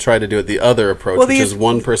other people try to do it the other approach, which is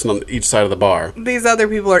one person on each side of the bar. These other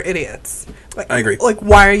people are idiots. I agree. Like,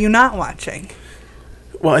 why are you not watching?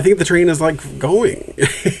 Well, I think the train is going.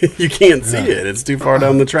 You can't see it. It's too far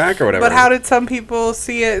down the track or whatever. But how did some people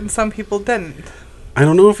see it and some people didn't? I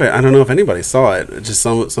don't know if anybody saw it. It's just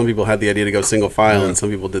some people had the idea to go single file, and some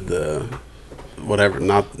people did the whatever.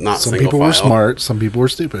 Not some single file. Some people were smart. Some people were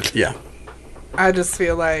stupid. Yeah. I just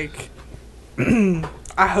feel like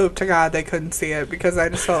I hope to God they couldn't see it, because I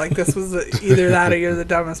just felt like this was either that or you're the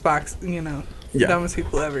dumbest dumbest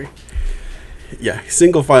people ever. Yeah,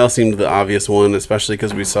 single file seemed the obvious one, especially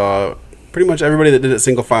because we saw pretty much everybody that did it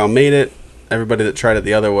single file made it. Everybody that tried it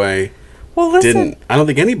the other way didn't. I don't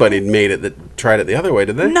think anybody made it that tried it the other way,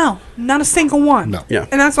 did they? No, not a single one. No. Yeah.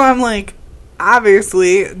 And that's why I'm like,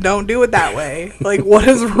 obviously, don't do it that way. Like, what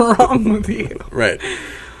is wrong with you? Right.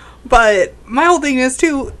 But my whole thing is,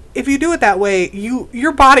 too, if you do it that way,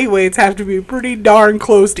 your body weights have to be pretty darn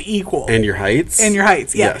close to equal. And your heights?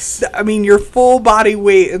 Yes. I mean, your full body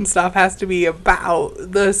weight and stuff has to be about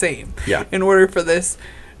the same. Yeah. In order for this,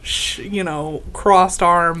 crossed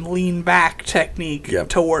arm, lean back technique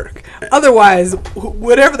to work. Otherwise,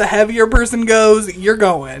 whatever the heavier person goes, you're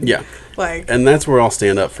going. Yeah. And that's where I'll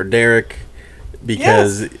stand up for Derek,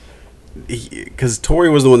 because... Because Tori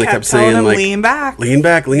was the one that kept saying, him, like, lean back,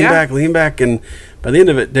 and by the end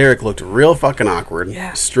of it, Derek looked real fucking awkward,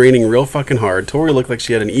 straining real fucking hard. Tori looked like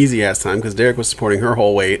she had an easy ass time because Derek was supporting her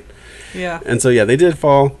whole weight. Yeah. And so they did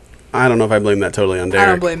fall. I don't know if I blame that totally on Derek.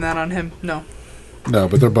 I don't blame that on him. No,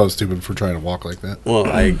 but they're both stupid for trying to walk like that. Well,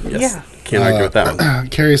 I can't argue with that one.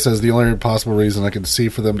 Carrie says the only possible reason I can see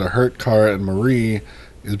for them to hurt Cara and Marie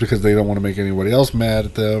is because they don't want to make anybody else mad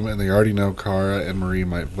at them, and they already know Cara and Marie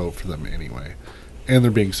might vote for them anyway. And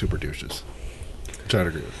they're being super douches. Which I'd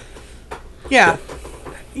agree with. Yeah.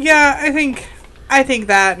 Yeah, I think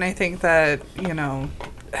that, and I think that,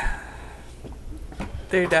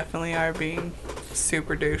 they definitely are being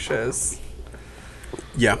super douches.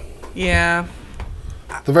 Yeah. Yeah.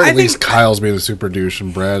 At the very least, Kyle's being a super douche,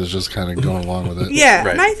 and Brad is just kind of going along with it. Yeah,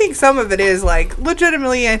 right. And I think some of it is, like,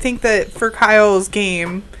 legitimately, I think that for Kyle's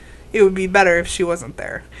game, it would be better if she wasn't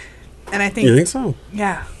there. And I think... You think so?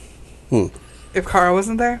 Yeah. If Cara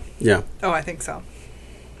wasn't there? Yeah. Oh, I think so.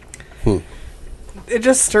 It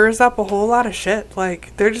just stirs up a whole lot of shit.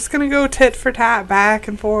 Like, they're just going to go tit for tat, back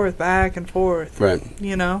and forth. Right.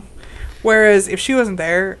 Whereas, if she wasn't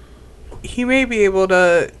there, he may be able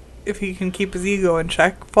to... if he can keep his ego in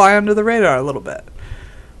check, fly under the radar a little bit.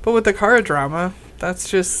 But with the Cara drama, that's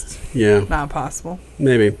just not possible.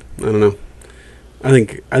 Maybe. I don't know. I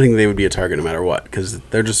think they would be a target no matter what, because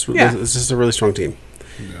they're just it's just a really strong team.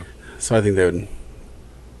 Yeah. So I think they would.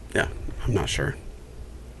 Yeah, I'm not sure.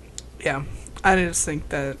 Yeah, I just think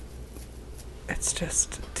that it's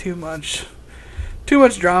just too much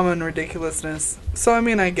drama and ridiculousness. So I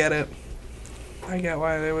mean, I get it. I get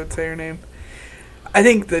why they would say her name. I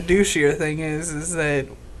think the douchier thing is that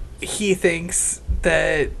he thinks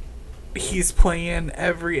that he's playing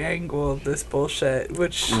every angle of this bullshit,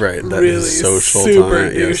 which that really is social super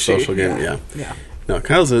douchey. Yeah, social game. Yeah. No,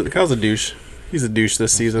 Kyle's a douche. He's a douche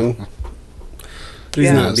this season. He's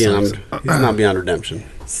not beyond redemption.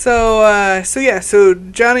 So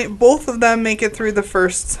Johnny, both of them make it through the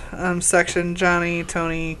first section. Johnny,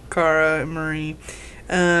 Tony, Cara, and Marie.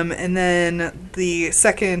 And then the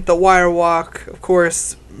second, the wire walk, of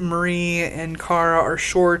course, Marie and Cara are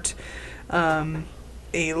short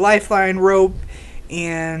a lifeline rope,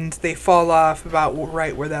 and they fall off about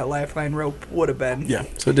right where that lifeline rope would have been. Yeah,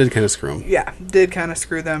 so it did kind of screw them. Yeah, did kind of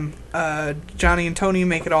screw them. Johnny and Tony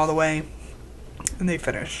make it all the way, and they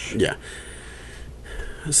finish. Yeah.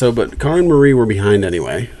 So, but Cara and Marie were behind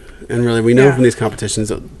anyway, and really we know from these competitions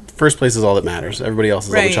that first place is all that matters. Everybody else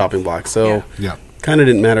is on the chopping block, so... Yeah. Kind of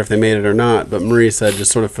didn't matter if they made it or not, but Marie said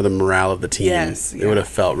just sort of for the morale of the team, it would have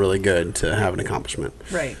felt really good to have an accomplishment.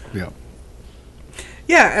 Right. Yeah.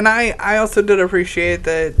 Yeah, and I also did appreciate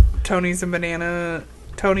that Tony and Bananas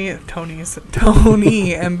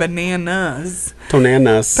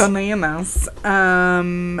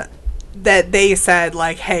that they said,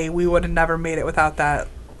 like, hey, we would have never made it without that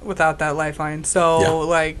lifeline. So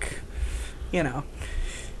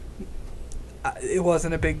it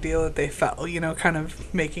wasn't a big deal that they felt, kind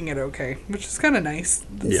of making it okay, which is kind of nice.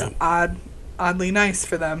 It's oddly nice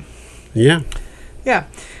for them. Yeah. Yeah.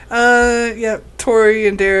 Tori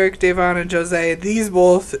and Derek, Devon and Jose, these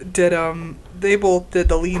both did they both did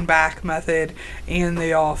the lean back method, and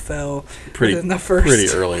they all fell pretty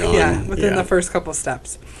early on. Yeah, within the first couple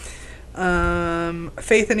steps.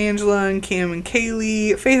 Faith and Angela and Cam and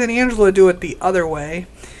Kaylee. Faith and Angela do it the other way.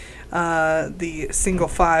 The single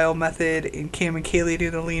file method, and Cam and Kaylee do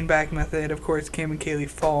the lean back method. Of course, Cam and Kaylee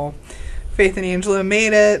fall. Faith and Angela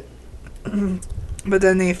made it, but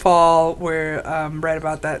then they fall right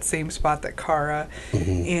about that same spot that Cara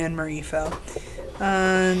and Marie fell.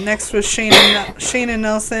 Next was Shayna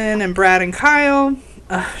Nelson and Brad and Kyle.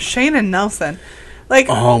 Shayna Nelson. Like,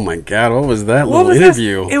 oh my God, what was that little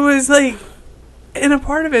interview? It was like, and a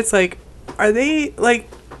part of it's like, are they, like,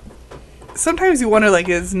 sometimes you wonder, like,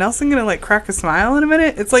 is Nelson going to, like, crack a smile in a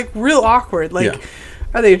minute? It's, like, real awkward. Like,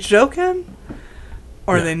 are they joking?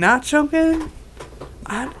 Or are they not joking?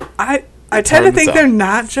 I tend to think they're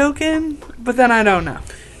not joking, but then I don't know.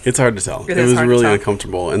 It's hard to tell. It was really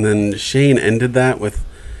uncomfortable. And then Shane ended that with,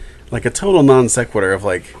 like, a total non sequitur of,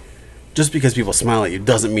 like, just because people smile at you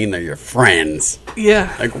doesn't mean they're your friends.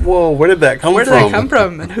 Yeah. Like, whoa, where did that come from? Where did that come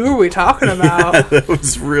from? And who are we talking about? Yeah, that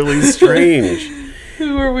was really strange.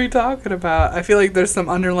 Who are we talking about? I feel like there's some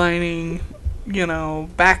underlining, you know,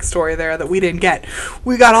 backstory there that we didn't get.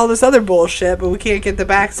 We got all this other bullshit, but we can't get the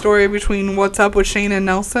backstory between what's up with Shane and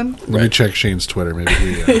Nelson. Let me check Shane's Twitter. Maybe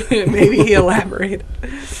he, maybe he elaborated.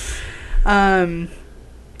 So,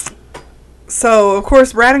 of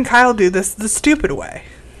course, Brad and Kyle do this the stupid way.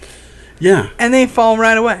 Yeah. And they fall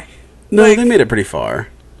right away. No, like, they made it pretty far.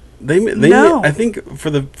 They made, I think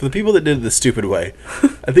for the people that did it the stupid way,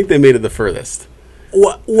 I think they made it the furthest.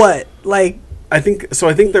 What? Like, I think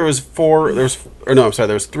there was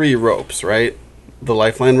 3 ropes, right? The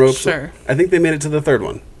lifeline ropes. Sure. I think they made it to the 3rd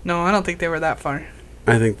one. No, I don't think they were that far.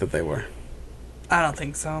 I think that they were. I don't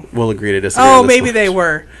think so. We'll agree to disagree. Oh, maybe they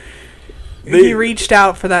were. He reached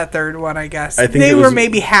out for that 3rd one, I guess. I think they were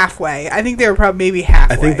maybe halfway. I think they were probably maybe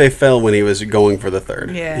halfway. I think they fell when he was going for the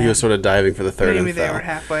 3rd. Yeah. He was sort of diving for the 3rd maybe and they fell. were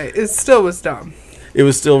halfway. It still was dumb. It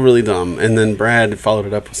was still really dumb. And then Brad followed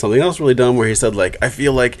it up with something else really dumb where he said, like, I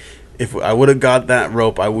feel like if I would have got that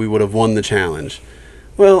rope, we would have won the challenge.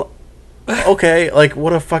 Well, okay, like,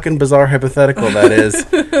 what a fucking bizarre hypothetical that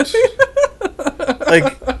is.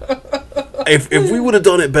 Like, if we would have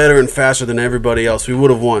done it better and faster than everybody else, we would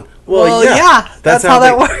have won. Well, yeah. That's how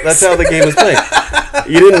that works. That's how the game is played.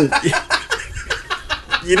 You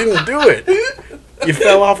didn't do it. You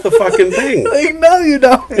fell off the fucking thing. Like, no, you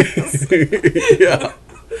don't. Yeah.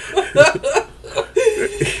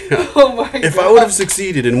 Oh my God. If I would have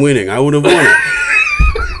succeeded in winning, I would have won it.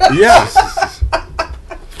 Yeah.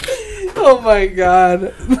 Oh my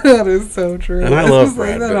God. That is so true. And I love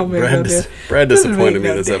Brad. Brad disappointed me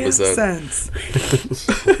this episode.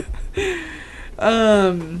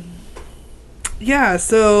 Yeah,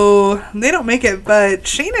 so they don't make it, but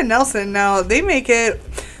Shane and Nelson now, they make it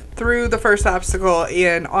through the first obstacle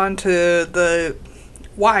and onto the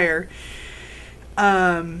wire.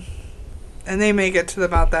 And they make it to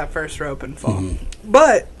about that first rope and fall. Mm-hmm.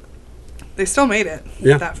 But they still made it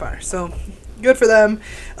that far. So good for them.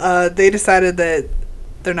 They decided that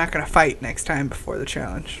they're not going to fight next time before the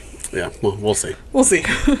challenge. Yeah, well, we'll see. We'll see.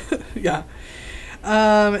 Yeah.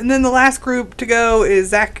 And then the last group to go is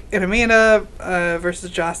Zach and Amanda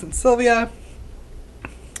versus Joss and Sylvia.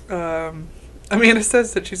 Amanda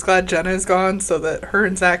says that she's glad Jenna is gone so that her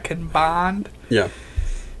and Zach can bond. Yeah.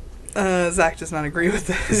 Zach does not agree with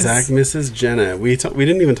this. Zach misses Jenna. We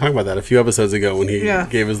didn't even talk about that a few episodes ago when he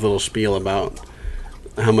gave his little spiel about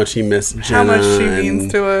how much he missed Jenna. How much she means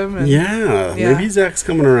to him. And maybe Zach's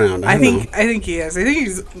coming around. I think he is. I think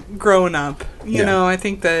he's growing up. You know, I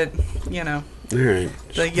think that, you know. All right.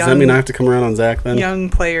 Does that mean I have to come around on Zach then? Young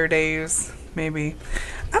player days, maybe.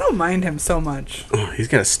 I don't mind him so much. Oh, he's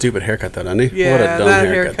got a stupid haircut though, doesn't he? Yeah, what a dumb that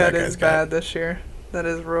haircut is bad this year. That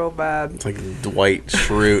is real bad. It's like Dwight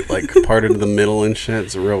Schrute, like parted to the middle and shit.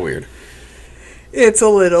 It's real weird. It's a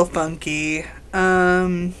little funky.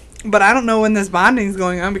 But I don't know when this bonding is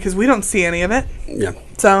going on because we don't see any of it. Yeah.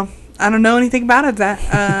 So I don't know anything about it,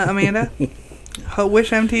 Amanda. I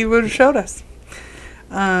wish MTV would have showed us.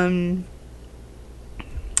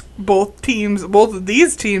 Both of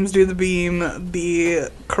these teams do the beam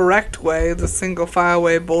the correct way, the single file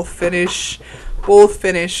way. Both finish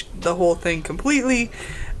the whole thing completely,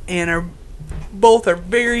 and both are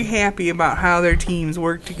very happy about how their teams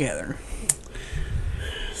work together.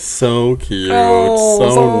 So cute,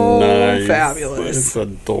 so nice, fabulous. It's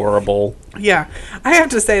adorable. Yeah, I have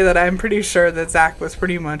to say that I'm pretty sure that Zach was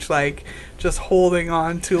pretty much like just holding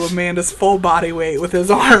on to Amanda's full body weight with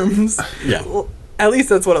his arms. Yeah. Well, at least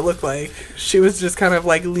that's what it looked like. She was just kind of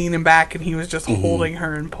like leaning back and he was just holding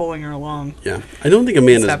her and pulling her along. Yeah. I don't think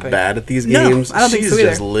Amanda's bad at these games. No, I don't think so either. She's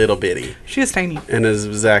just little bitty. She is tiny. And as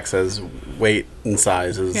Zach says, weight and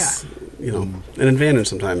size is, an advantage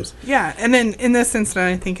sometimes. Yeah, and then in this instance,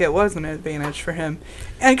 I think it was an advantage for him.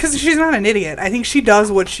 And because she's not an idiot. I think she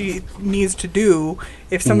does what she needs to do.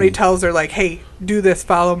 If somebody tells her, like, hey, do this,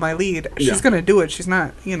 follow my lead, she's going to do it. She's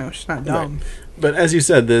not, she's not dumb. Right. But as you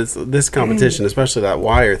said, this competition, especially that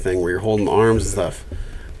wire thing where you're holding arms and stuff,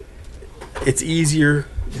 it's easier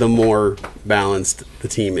the more balanced the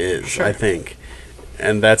team is, I think.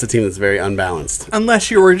 And that's a team that's very unbalanced. Unless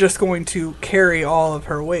you were just going to carry all of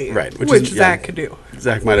her weight. Right. Which Zach could do.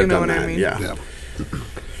 Zach might have done that. I mean? Yeah.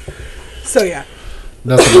 So, yeah.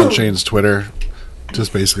 Nothing on Shane's Twitter.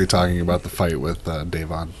 Just basically talking about the fight with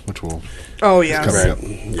Davon, which will... Oh, yeah.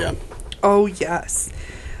 Yeah. Oh, yes.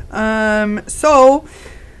 So,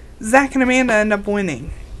 Zach and Amanda end up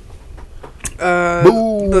winning.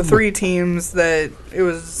 The three teams that... It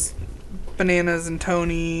was Bananas and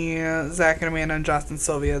Tony, Zach and Amanda, and Joss and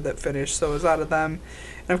Sylvia that finished. So, it was out of them.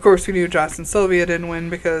 And, of course, we knew Joss and Sylvia didn't win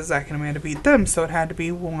because Zach and Amanda beat them. So, it had to be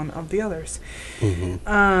one of the others.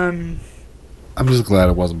 Mm-hmm. I'm just glad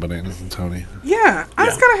it wasn't Bananas and Tony. Yeah, I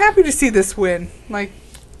was kind of happy to see this win. Like,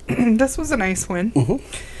 this was a nice win.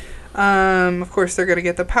 Mm-hmm. Of course, they're going to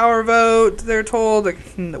get the power vote, they're told,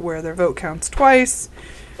 where their vote counts twice.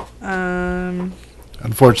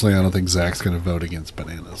 Unfortunately, I don't think Zach's going to vote against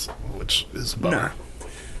Bananas, which is a bummer.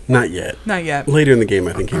 No. Not yet. Not yet. Later in the game,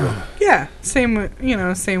 I think he will. Yeah, same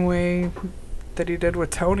way that he did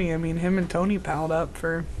with Tony. I mean, him and Tony palled up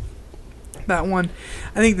for... that one.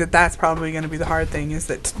 I think that's probably going to be the hard thing, is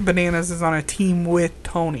that Bananas is on a team with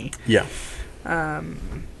Tony. Yeah.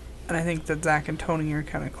 And I think that Zach and Tony are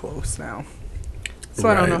kind of close now. So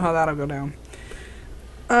I don't know how that'll go down.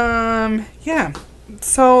 Yeah.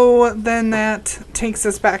 So then that takes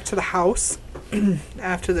us back to the house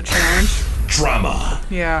after the challenge. Drama.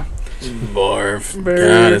 Yeah. Barf.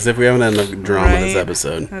 God, as if we haven't had enough drama this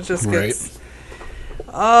episode. That just gets...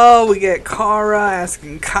 Oh, we get Cara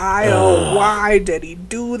asking Kyle, why did he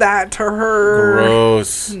do that to her?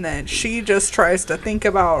 Gross. And then she just tries to think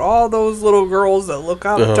about all those little girls that look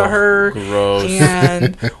up to her. Gross.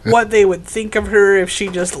 And what they would think of her if she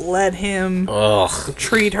just let him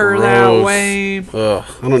treat her that way. Ugh.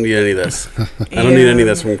 I don't need any of this. I don't need any of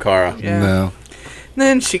this from Cara. Yeah. No. And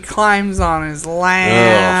then she climbs on his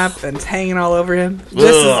lap and is hanging all over him.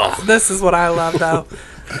 This is what I love, though.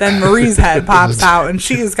 Then Marie's head pops out, and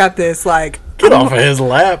she's got this, like... Get off of his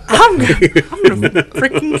lap. I'm gonna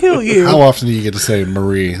freaking kill you. How often do you get to say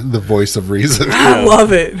Marie, the voice of reason? I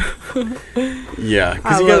love it. Yeah,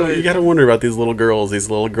 because you got to wonder about these little girls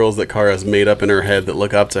that Cara's made up in her head that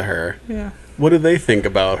look up to her. Yeah. What do they think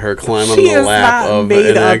about her climbing on She the lap not of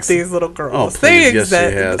made an up these little girls. Oh, please, They yes, exist.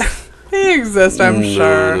 she has. They exist, I'm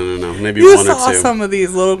sure. No. Maybe you one or two. saw some of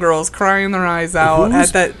these little girls crying their eyes out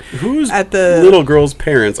Whose at the little girls'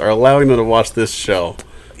 parents are allowing them to watch this show?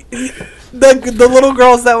 The little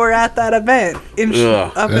girls that were at that event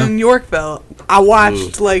in Yorkville. I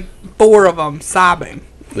watched like 4 of them sobbing.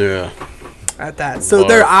 Yeah. At that. So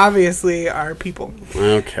there obviously are people.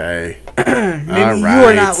 Okay. Maybe you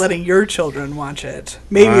are not letting your children watch it.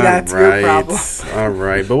 Maybe that's your problem. All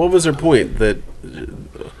right. But what was her point?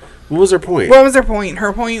 What was her point? What was her point?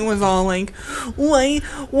 Her point was all like, why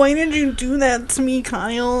did you do that to me,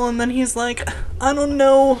 Kyle? And then he's like, I don't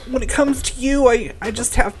know. When it comes to you, I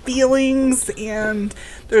just have feelings, and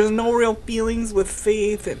there's no real feelings with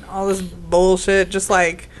Faith, and all this bullshit. Just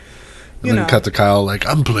like, and then cut to Kyle like,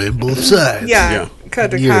 I'm playing both sides. Yeah.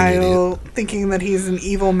 Cut to Kyle thinking that he's an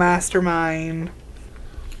evil mastermind,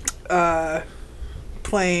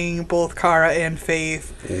 playing both Cara and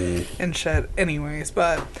Faith and shit. Anyways,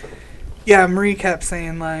 but yeah, Marie kept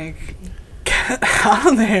saying like, get out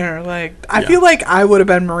of there. Like, I feel like I would have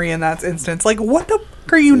been Marie in that instance. Like, what the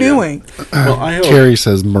fuck are you doing? Well, I hope Carrie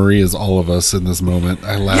says Marie is all of us in this moment.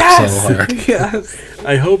 I laugh so hard. Yes.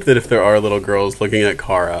 I hope that if there are little girls looking at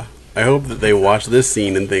Cara, I hope that they watch this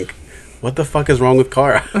scene and think, what the fuck is wrong with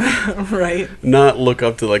Cara? Right. Not look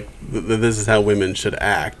up to, like, this is how women should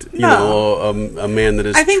act. You know, a man that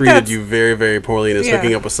has treated you very, very poorly and is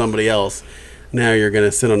hooking up with somebody else. Now you're going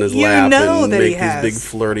to sit on his lap and make these big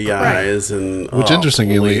flirty eyes. And which,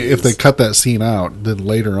 interestingly, if they cut that scene out, then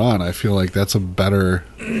later on, I feel like that's a better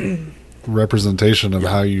reprencision of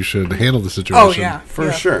how you should handle the situation. Oh, yeah.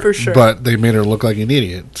 For sure. But they made her look like an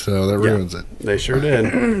idiot, so that ruins it. They sure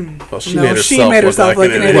did. Well, she made herself look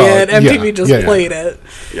like an idiot. Well, MTV just played it.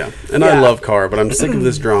 Yeah. And I love Cara, but I'm sick of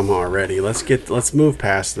this drama already. Let's move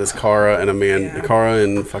past this Cara and Cara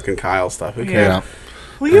and fucking Kyle stuff. Okay. Yeah.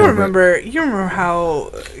 Well, you remember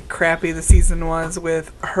how crappy the season was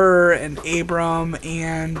with her and Abram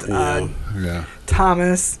and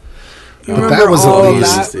Thomas. But that was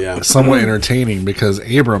at least somewhat entertaining because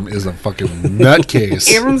Abram is a fucking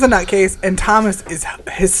nutcase. Abram's a nutcase, and Thomas is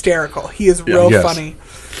hysterical. He is real funny.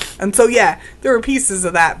 And so, there were pieces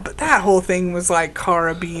of that, but that whole thing was like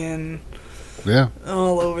Cara being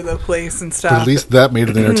all over the place and stuff. But at least that made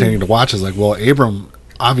it entertaining to watch. It's like, well, Abram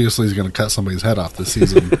obviously is going to cut somebody's head off this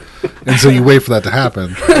season. And so you wait for that to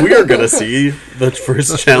happen. We are going to see the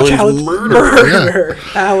first challenge murder. Yeah.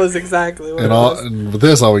 That was exactly what And with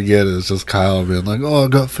this, all we get is just Kyle being like, oh, I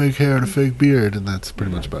got fake hair and a fake beard. And that's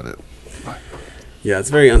pretty much about it. Yeah, it's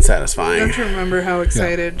very unsatisfying. Don't you remember how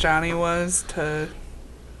excited Johnny was to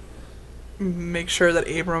make sure that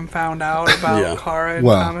Abram found out about Cara and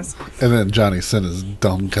Thomas? And then Johnny sent his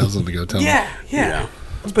dumb cousin to go tell him. Yeah.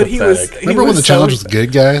 But he was. Remember when the challenge was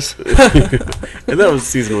good, guys? And that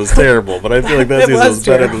season was terrible, but I feel like that season was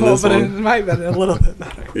better than this one. It might have been a little bit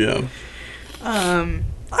better. Yeah. I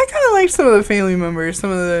kind of liked some of the family members,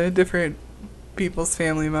 some of the different people's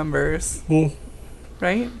family members.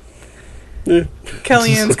 Right? Yeah.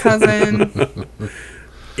 Kellyanne's cousin.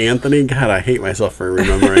 Anthony, God, I hate myself for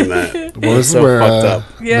remembering that. Well, this is so where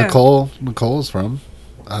Nicole is from.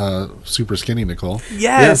 Super skinny Nicole.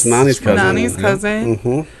 Yes, Nani's cousin. Nani's cousin.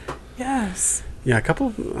 Mm-hmm. Yes. Yeah, a couple.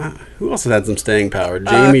 Who else had some staying power?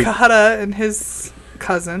 Jamie Kahada and his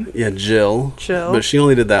cousin. Yeah, Jill. But she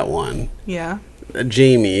only did that one. Yeah.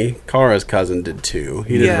 Jamie, Cara's cousin, did 2.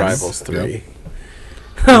 He did Rivals 3.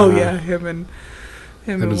 Yep.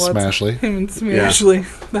 Him and Smashley. Him and Smashley.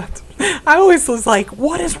 Yeah. I always was like,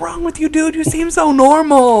 what is wrong with you, dude? You seem so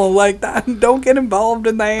normal. Like that. Don't get involved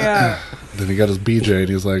in that. Then he got his BJ and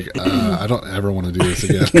he's like, I don't ever want to do this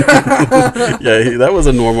again. Yeah, that was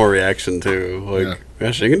a normal reaction too. Like, yeah,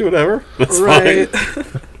 she can do whatever. That's fine.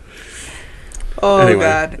 Oh, anyway,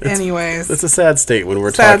 God. Anyways. It's a sad state when we're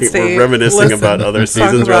reminiscing about other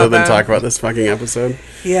seasons rather than talk about this fucking episode.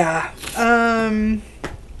 Yeah.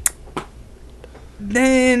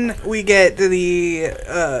 Then we get to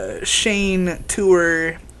the Shane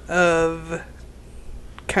tour of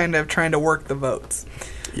kind of trying to work the votes.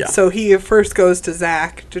 Yeah. So he first goes to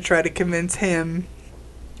Zach to try to convince him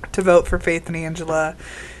to vote for Faith and Angela,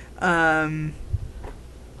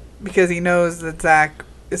 because he knows that Zach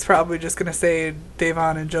is probably just going to say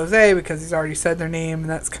Devon and Jose because he's already said their name, and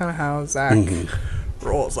that's kind of how Zach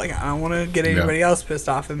rolls. Like, I don't want to get anybody else pissed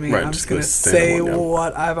off at me. Right, I'm just going to say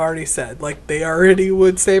what I've already said. Like, they already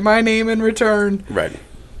would say my name in return. Right.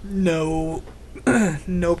 No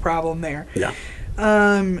problem there. Yeah.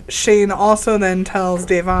 Shane also then tells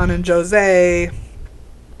Devon and Jose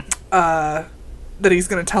that he's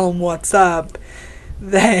going to tell them what's up,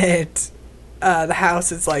 that the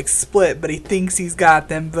house is like split, but he thinks he's got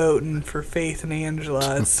them voting for Faith and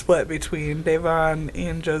Angela. It's split between Devon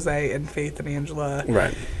and Jose and Faith and Angela.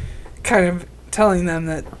 Right. Kind of telling them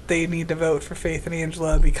that they need to vote for Faith and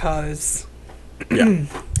Angela because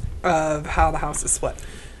of how the house is split.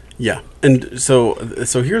 Yeah, and so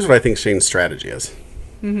here's what I think Shane's strategy is.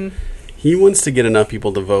 Mm-hmm. He wants to get enough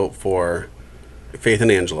people to vote for Faith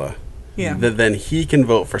and Angela that then he can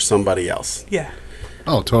vote for somebody else. Yeah.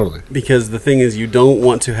 Oh, totally. Because the thing is, you don't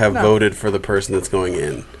want to have voted for the person that's going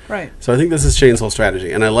in. Right. So I think this is Shane's whole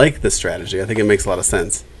strategy, and I like this strategy. I think it makes a lot of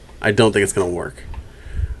sense. I don't think it's going to work.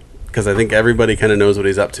 Because I think everybody kind of knows what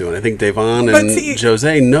he's up to. And I think Devon and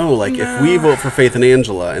Jose know, like, if we vote for Faith and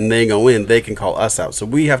Angela and they go in, they can call us out. So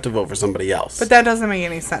we have to vote for somebody else. But that doesn't make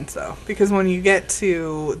any sense, though. Because when you get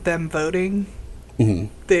to them voting,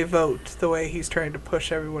 they vote the way he's trying to push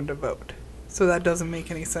everyone to vote. So that doesn't make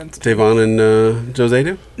any sense. Devon and Jose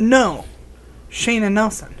do? No. Shane and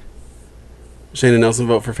Nelson. Shane and Nelson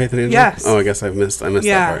vote for Faith and Angela? Yes. Oh, I guess I missed that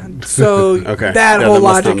part. So that whole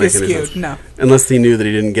logic is skewed. No. Unless he knew that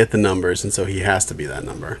he didn't get the numbers, and so he has to be that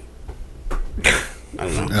number. I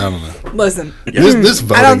don't know. Listen. Yeah. This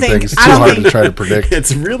voting thing is too hard to try to predict.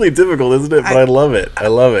 It's really difficult, isn't it? But I love it.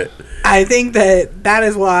 I think that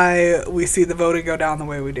is why we see the voting go down the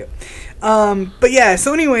way we do. But yeah,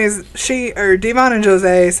 so anyways, Devon and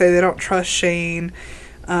Jose say they don't trust Shane.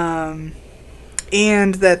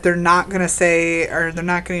 And that they're not going to say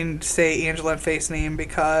Angela and Faith's name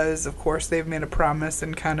because, of course, they've made a promise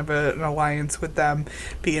and kind of an alliance with them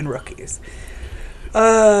being rookies.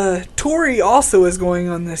 Tori also is going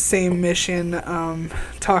on the same mission,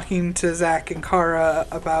 talking to Zach and Cara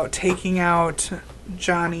about taking out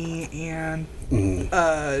Johnny and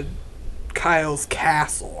Kyle's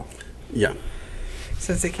castle. Yeah.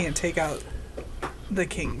 Since they can't take out the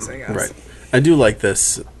kings, I guess. Right. I do like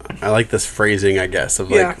this. I like this phrasing, I guess,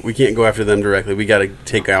 of like, we can't go after them directly. We got to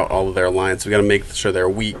take out all of their alliance. We got to make sure they're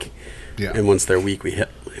weak. Yeah. And once they're weak, we hit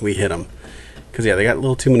them. Because they got a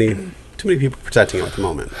little too many people protecting them at the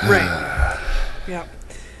moment. Right. Yeah.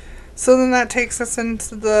 So then that takes us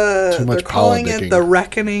into they're calling it the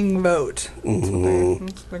reckoning vote. That's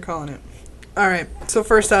what they're calling it. All right. So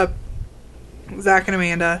first up, Zach and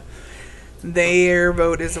Amanda. Their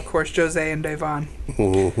vote is, of course, Jose and Devon,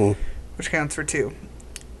 which counts for 2.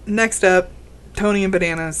 Next up, Tony and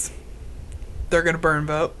Bananas. They're going to burn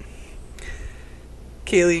vote.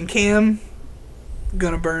 Kaylee and Cam,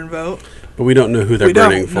 gonna burn vote. But we don't know who they're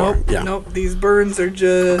burning for. Nope. These burns are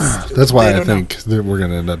just... That's why I think that we're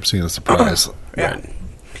going to end up seeing a surprise. Yeah. Right.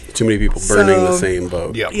 Too many people burning the same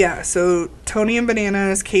vote. Yep. Yeah, so Tony and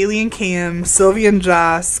Bananas, Kaylee and Cam, Sylvia and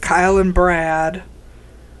Joss, Kyle and Brad,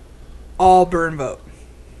 all burn vote.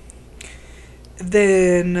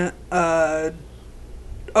 Then, and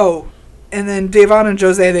then Davon and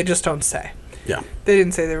Jose, they just don't say. Yeah. They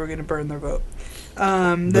didn't say they were going to burn their vote.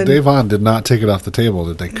 But Davon did not take it off the table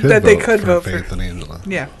that they could vote for Faith and Angela.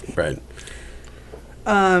 Yeah. Right.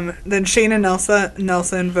 Then Shane and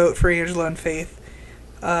Nelson vote for Angela and Faith.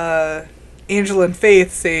 Angela and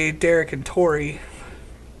Faith say Derek and Tori.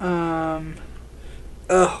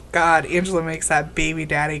 Oh God, Angela makes that baby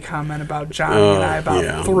daddy comment about Johnny and I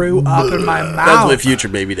about threw up in my mouth. That's my future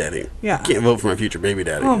baby daddy. Yeah. Can't vote for my future baby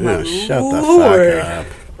daddy. Oh my shut Lord. the fuck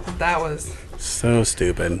up. That was so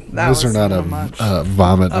stupid. Those are not a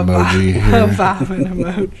vomit emoji. A vomit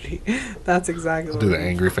emoji. That's exactly what do the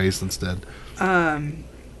angry face instead. And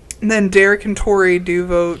then Derek and Tori do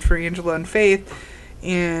vote for Angela and Faith,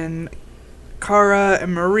 and Cara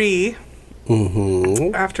and Marie,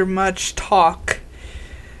 after much talk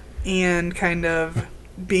and kind of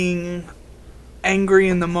being angry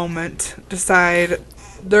in the moment, decide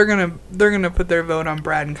they're gonna put their vote on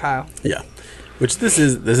Brad and Kyle. Yeah, which this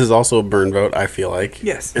is also a burn vote. I feel like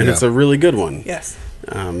yes, and it's a really good one. Yes,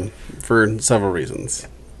 for several reasons.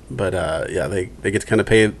 But they get to kind of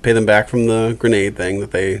pay them back from the grenade thing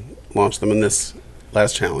that they launched them in this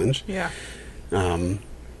last challenge. Yeah.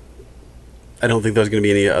 I don't think there's going to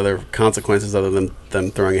be any other consequences other than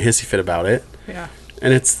them throwing a hissy fit about it. Yeah.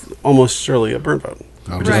 And it's almost surely a burn vote.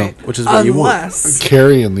 Which is what you want.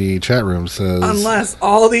 Carrie in the chat room says... Unless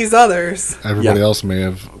all these others... Everybody else may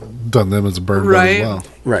have done them as a burn vote as well.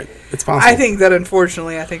 Right. It's possible. I think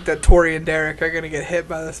that Tori and Derek are going to get hit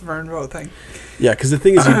by this burn vote thing. Yeah, because the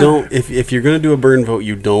thing is, you don't... If you're going to do a burn vote,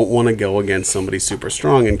 you don't want to go against somebody super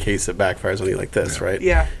strong in case it backfires on you like this, right?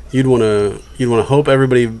 Yeah. You'd want to hope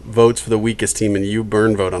everybody votes for the weakest team and you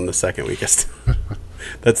burn vote on the second weakest.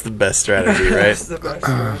 That's the best strategy, right? That's the best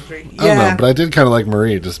strategy. I don't know, but I did kind of like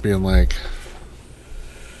Marie just being like,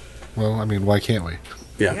 well, I mean, why can't we?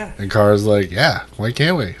 Yeah. And Cara's like, yeah, why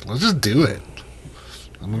can't we? Let's just do it.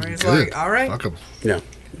 Marie's like, all right. Fuck 'em. Yeah.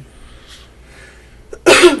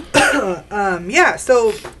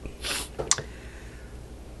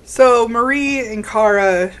 So Marie and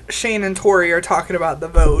Cara, Shane and Tori are talking about the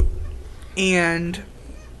vote, and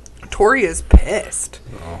Tori is pissed.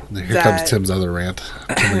 Oh, here comes Tim's other rant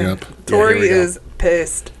coming up. Tori is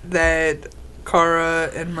pissed that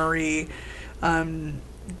Cara and Marie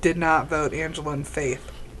did not vote Angela and Faith.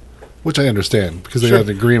 Which I understand, because they had an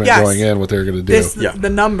agreement going in what they were going to do. The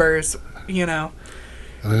numbers, you know.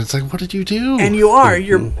 And then it's like, what did you do? And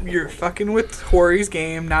you're fucking with Tori's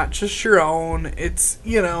game, not just your own. It's,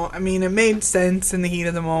 you know, I mean, it made sense in the heat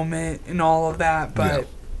of the moment and all of that, but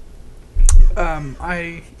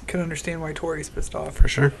I can understand why Tori's pissed off. For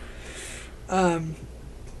sure.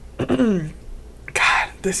 God,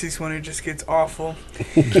 this is when it just gets awful.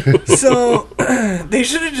 So, they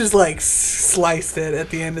should have just, like, sliced it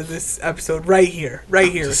at the end of this episode right here.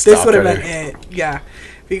 This would have been it. Yeah.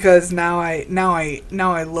 Because now I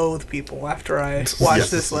loathe people after I watch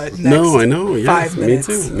this next I know. Yeah, 5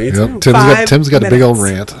 minutes. Me too. Tim's got a big old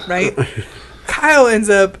rant. Right? Kyle ends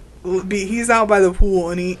up, he's out by the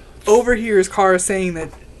pool, and he overhears Cara saying that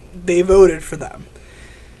they voted for them.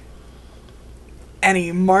 And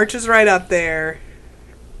he marches right up there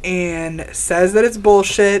and says that it's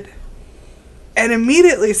bullshit, and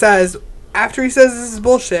immediately says, after he says this is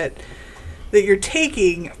bullshit, that you're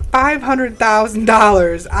taking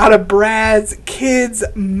 $500,000 out of Brad's kids'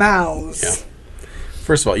 mouths. Yeah.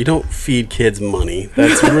 First of all, you don't feed kids money.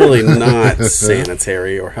 That's really not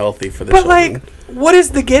sanitary or healthy for the children. But, like, what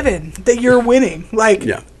is the given that you're winning? Like,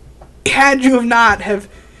 had you not have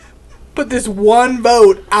put this one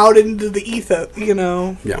vote out into the ethos,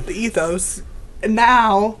 the ethos, and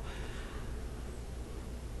now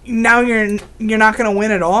you're not going to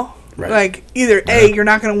win at all? Right. Like, either A, you're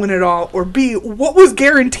not going to win at all, or B, what was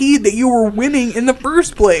guaranteed that you were winning in the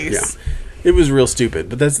first place? Yeah. It was real stupid.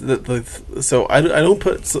 But that's so I don't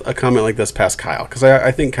put a comment like this past Kyle, because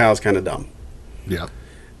I think Kyle's kind of dumb. Yeah.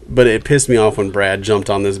 But it pissed me off when Brad jumped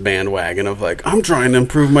on this bandwagon of like, I'm trying to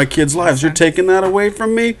improve my kids' lives. You're taking that away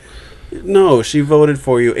from me? No, she voted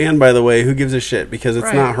for you. And by the way, who gives a shit? Because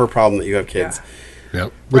it's not her problem that you have kids. Yeah.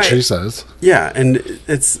 Yep. Which she says. Yeah, and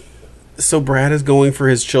it's... So Brad is going for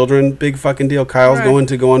his children. Big fucking deal. Kyle's going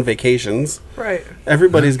to go on vacations. Right.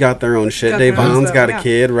 Everybody's got their own shit. Davon's got a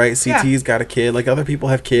kid, right? CT's got a kid. Like, other people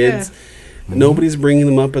have kids. Nobody's bringing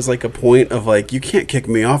them up as like a point of like, you can't kick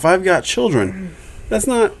me off. I've got children. This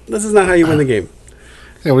is not how you win the game.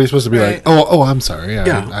 Yeah, what are you supposed to be like? Oh, I'm sorry.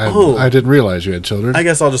 I didn't realize you had children. I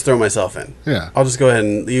guess I'll just throw myself in. Yeah. I'll just go ahead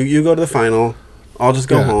and you go to the final. I'll just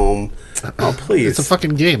go home. Oh, please. It's a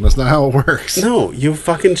fucking game. That's not how it works. No, you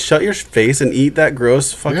fucking shut your face and eat that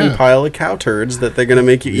gross fucking pile of cow turds that they're going to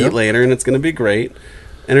make you eat later, and it's going to be great.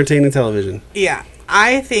 Entertaining television. Yeah.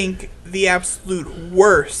 I think the absolute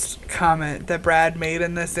worst comment that Brad made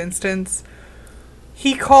in this instance,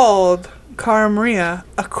 he called Cara Maria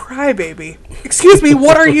a crybaby. Excuse me,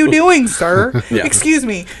 what are you doing, sir? Yeah. Excuse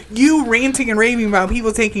me, you ranting and raving about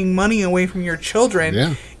people taking money away from your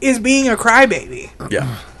children is being a crybaby.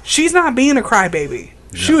 Yeah. She's not being a crybaby. Yeah.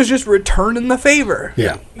 She was just returning the favor.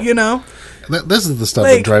 Yeah. You know? This is the stuff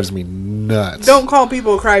that drives me nuts. Don't call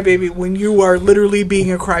people a crybaby when you are literally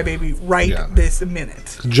being a crybaby this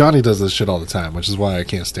minute. Johnny does this shit all the time, which is why I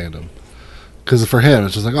can't stand him. Because for him,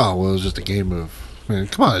 it's just like, oh, well, it was just a game move. I mean,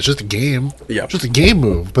 come on, it's just a game. Yeah. Just a game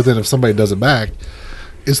move. But then if somebody does it back,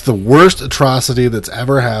 it's the worst atrocity that's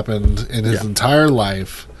ever happened in his entire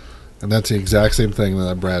life. And that's the exact same thing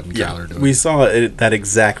that Brad and Kyle are doing. We saw that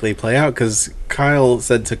exactly play out because Kyle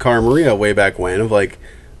said to Cara Maria way back when of like,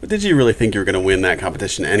 did you really think you were going to win that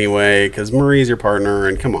competition anyway? Because Marie's your partner,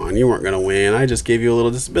 and come on, you weren't going to win. I just gave you a little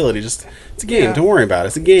disability. It's a game. Yeah. Don't worry about it.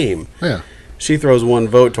 It's a game. Yeah. She throws one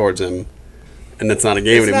vote towards him, and it's not a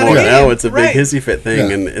game anymore. Now it's a big hissy fit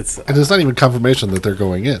thing, and it's not even confirmation that they're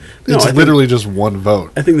going in. It's literally just one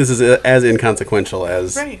vote. I think this is as inconsequential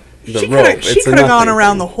as the rope. She could have gone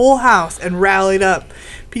around the whole house and rallied up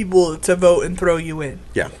people to vote and throw you in.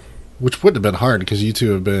 Yeah. Which wouldn't have been hard because you two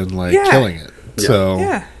have been killing it. Yeah.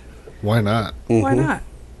 So why not? Mm-hmm. Why not?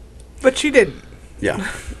 But she didn't. Yeah.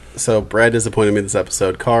 So Brad disappointed me this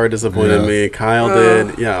episode. Cara disappointed me. Kyle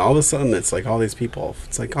did. Yeah. All of a sudden, it's like all these people.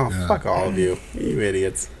 It's like, fuck all of you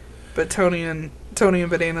idiots. But Tony and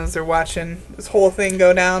Bananas are watching this whole thing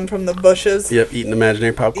go down from the bushes. Yep, eating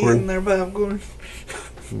imaginary popcorn. Eating their popcorn.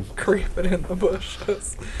 Creeping in the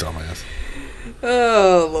bushes. Dumbass.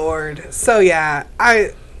 Oh Lord. So yeah,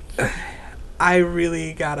 I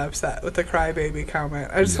really got upset with the crybaby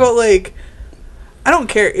comment. I just felt like, I don't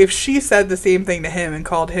care if she said the same thing to him and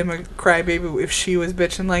called him a crybaby. If she was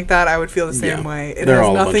bitching like that, I would feel the same way. It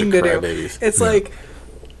has nothing to do. It's like,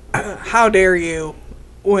 how dare you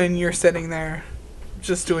when you're sitting there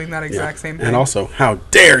just doing that exact same thing. And also, how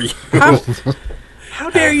dare you? How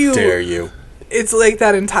dare you? How dare you? It's like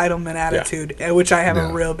that entitlement attitude, which I have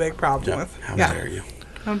a real big problem with. How dare you?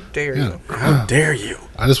 How dare you? How dare you?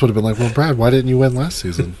 I just would have been like, well, Brad, why didn't you win last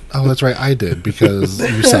season? Oh, that's right, I did, because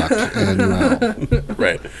you sucked and you're out.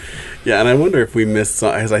 Right. Yeah, and I wonder if we missed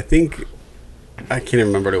some, because I can't even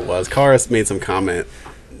remember what it was. Cara made some comment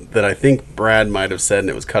that I think Brad might have said, and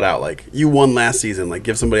it was cut out, like, you won last season, like,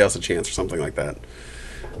 give somebody else a chance or something like that.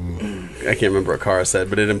 I can't remember what Cara said,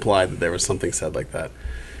 but it implied that there was something said like that.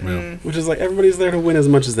 Yeah. Which is like, everybody's there to win as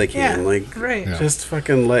much as they can. Just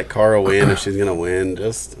fucking let Cara win if she's gonna win.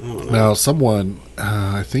 Just, I don't know. Now, someone,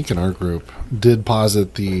 I think in our group, did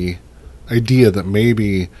posit the idea that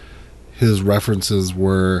maybe his references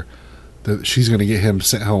were that she's going to get him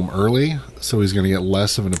sent home early, so he's going to get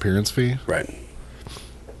less of an appearance fee. Right.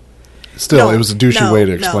 Still, it was a douchey way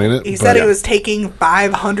to explain it. He said he was taking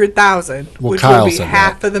 $500,000, which would be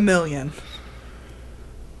half of the million.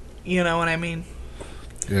 You know what I mean?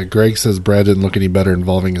 Yeah, Greg says Brad didn't look any better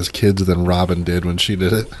involving his kids than Robin did when she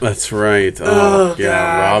did it. That's right. Oh yeah,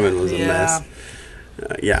 God. Robin was a mess.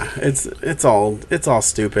 It's all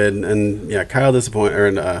stupid, and Kyle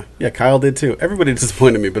disappointed, Kyle did too. Everybody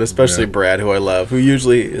disappointed me, but especially Brad, who I love, who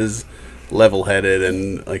usually is level-headed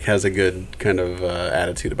and like has a good kind of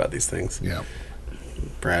attitude about these things. Yeah,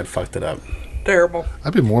 Brad fucked it up. Terrible.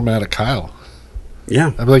 I'd be more mad at Kyle.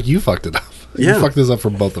 Yeah, I'd be like, you fucked it up. Yeah, you fucked this up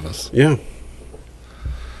for both of us. Yeah.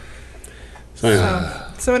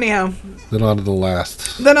 So anyhow. Then on to the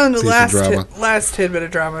last. Then on the last tidbit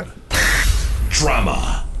of drama.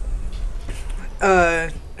 Drama.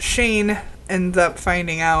 Shane ends up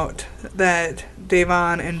finding out that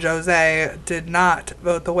Devon and Jose did not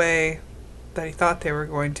vote the way that he thought they were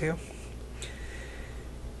going to.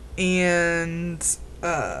 And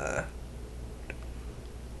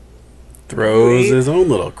throws his own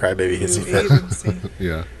little crybaby hissy fit.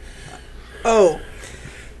 Yeah. Oh.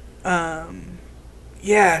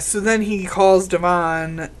 Yeah, so then he calls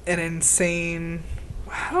Devon an insane...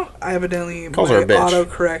 I evidently... Calls her a bitch.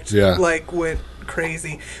 Autocorrect, went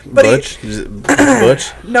crazy. But Butch?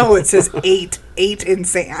 Butch? No, it says 8. 8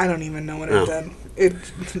 insane. I don't even know what it did. It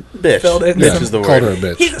bitch. filled in bitch is the word. Called her a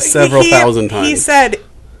bitch. Several thousand times. He said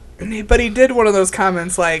But he did one of those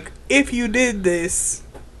comments like, if you did this,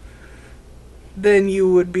 then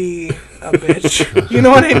you would be a bitch. You know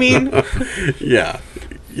what I mean? Yeah.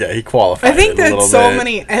 Yeah, he qualified. I think that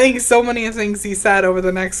so many things he said over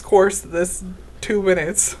the next course of this 2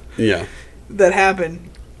 minutes that happened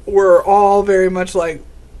were all very much like,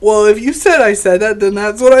 well, if you said I said that, then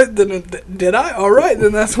that's what did I? All right,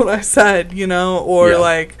 then that's what I said, you know? Or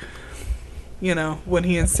like, you know, when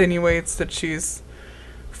he insinuates that she's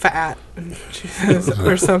fat and she says,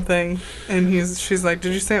 or something, and she's like,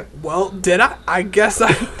 did you say it? Well, did I? I guess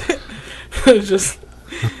I did. Just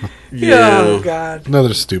oh god,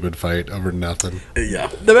 another stupid fight over nothing. Yeah.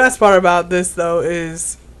 The best part about this though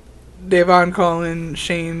is Devon calling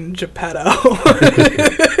Shane Geppetto.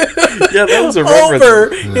 Yeah, that was a reference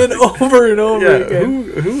over and over again.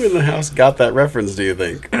 Who in the house got that reference, do you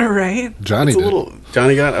think? Right, Johnny did.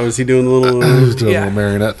 Johnny got. Was he doing the little? He was doing a little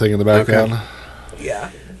marionette thing in the background. Yeah.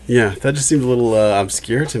 Yeah, that just seemed a little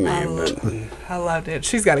obscure to me. I loved it.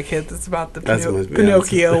 She's got a kid that's about the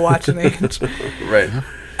Pinocchio watching age. Right.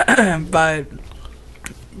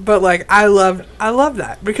 But like I love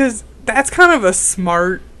that because that's kind of a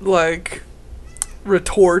smart like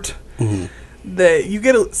retort that you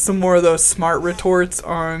get some more of those smart retorts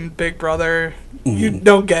on Big Brother. You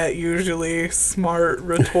don't get usually smart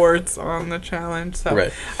retorts on the challenge, so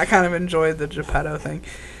I kind of enjoyed the Geppetto thing.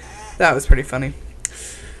 That was pretty funny.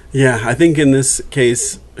 Yeah, I think in this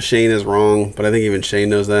case Shane is wrong, but I think even Shane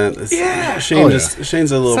knows that.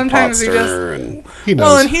 Shane's a little sometimes potster, and he knows.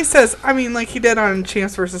 Well, and he says, I mean, like he did on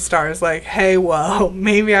Chance vs. Stars, like, hey, well,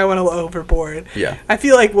 maybe I went a little overboard. Yeah. I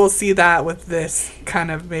feel like we'll see that with this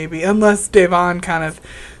kind of maybe, unless Devon kind of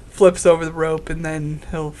flips over the rope and then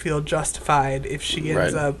he'll feel justified if she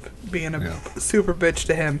ends up being a super bitch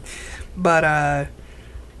to him. But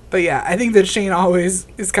yeah, I think that Shane always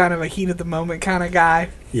is kind of a heat of the moment kind of guy.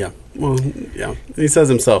 Yeah. Well, yeah. He says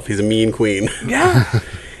himself he's a mean queen. Yeah.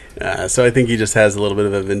 So I think he just has a little bit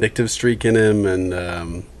of a vindictive streak in him, and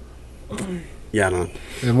I don't know.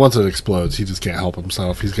 And once it explodes, he just can't help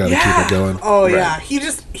himself. He's got to keep it going. Oh yeah,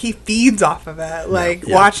 he feeds off of it. Like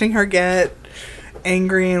watching her get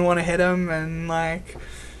angry and want to hit him, and like,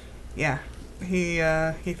 he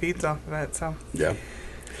feeds off of it. So yeah.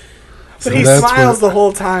 But he smiles the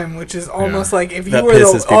whole time, which is almost like if you were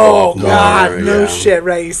the shit,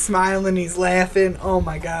 right? He's smiling, he's laughing. Oh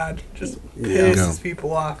my god, just pisses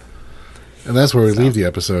people off. And that's where we leave the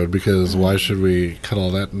episode, because why should we cut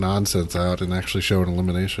all that nonsense out and actually show an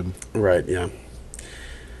elimination? Right. Yeah.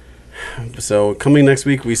 So coming next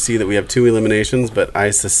week, we see that we have 2 eliminations, but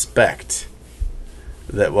I suspect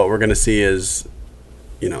that what we're going to see is,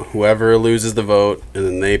 you know, whoever loses the vote, and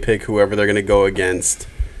then they pick whoever they're going to go against.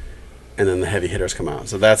 And then the heavy hitters come out.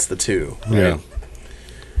 So that's the 2. Right?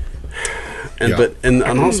 Yeah. And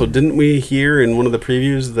also, didn't we hear in one of the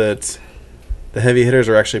previews that the heavy hitters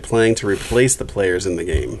are actually playing to replace the players in the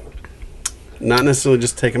game? Not necessarily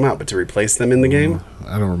just take them out, but to replace them in the game?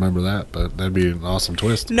 I don't remember that, but that'd be an awesome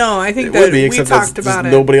twist. No, I think that we talked about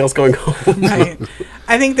it. Nobody else going home. Right.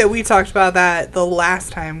 I think that we talked about that the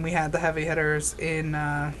last time we had the heavy hitters in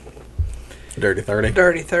Dirty 30?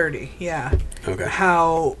 Dirty 30, yeah. Okay.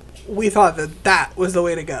 How we thought that was the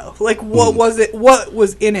way to go. Like, what was it? What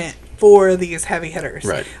was in it for these heavy hitters?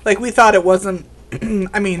 Right. Like, we thought it wasn't.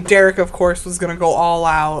 I mean, Derek, of course, was going to go all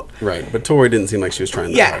out. Right, but Tori didn't seem like she was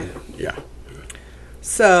trying that hard. Yeah.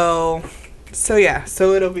 So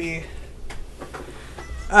it'll be.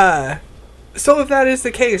 So if that is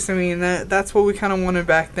the case, I mean, that's what we kind of wanted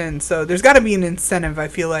back then. So there's got to be an incentive, I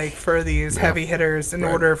feel like, for these heavy hitters in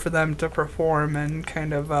order for them to perform and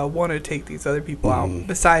kind of want to take these other people out,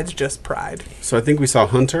 besides just pride. So I think we saw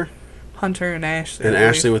Hunter and Ashley. And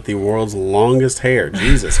Ashley with the world's longest hair.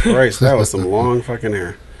 Jesus Christ, that was some long fucking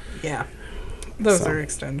hair. Yeah. Those are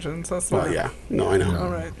extensions. That's not... yeah. No, I know. All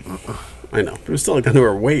right. I know. But it was still like down to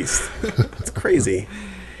her waist. It's crazy.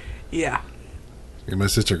 Yeah. Yeah, my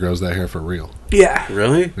sister grows that hair for real. Yeah.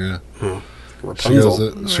 Really? Yeah. Oh. She grows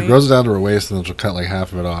it down to her waist, and then she'll cut like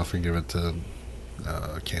half of it off and give it to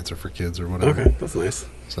Cancer for Kids or whatever. Okay, that's nice.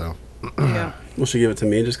 So. Yeah. Will she give it to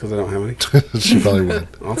me just because I don't have any? She probably would.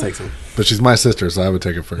 I'll take some. But she's my sister, so I would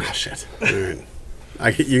take it first. Oh, shit. All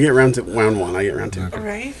right. You get round 1, I get round 2. Okay. All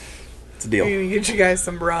right. It's a deal. We're going to get you guys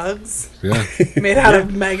some rugs. Yeah. Made out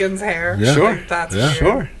of Megan's hair. Yeah. Sure. That's weird.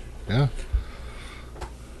 Sure. Yeah.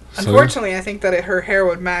 Unfortunately, I think that her hair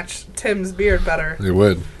would match Tim's beard better. It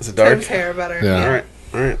would. Is it dark? Tim's hair better. Yeah.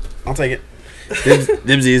 All right. I'll take it.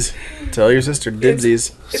 Dibsies. Tell your sister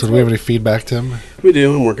dibsies. So do we have any feedback, Tim? We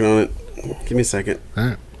do. I'm working on it. Give me a second. All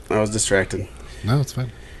right. I was distracted. No, it's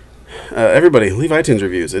fine. Everybody, leave iTunes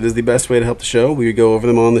reviews. It is the best way to help the show. We go over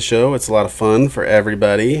them on the show. It's a lot of fun for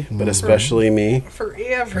everybody, but especially me. For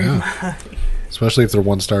everybody. Yeah. Especially if they're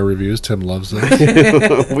 1-star reviews. Tim loves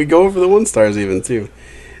them. We go over the 1 stars even, too.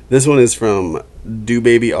 This one is from Do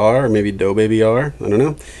Baby R, or maybe Do Baby R. I don't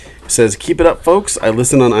know. It says, keep it up, folks. I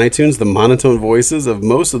listen on iTunes. The monotone voices of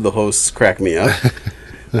most of the hosts crack me up.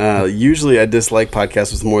 Usually I dislike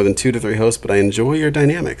podcasts with more than 2 to 3 hosts, but I enjoy your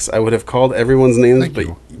dynamics. I would have called everyone's names,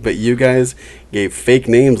 but you guys gave fake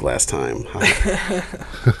names last time.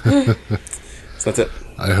 So that's it.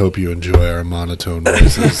 I hope you enjoy our monotone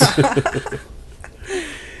voices.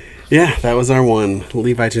 Yeah, that was our one.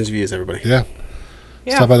 Leave iTunes reviews, everybody. Yeah.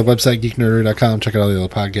 Stop by the website, geeknerdery.com. Check out all the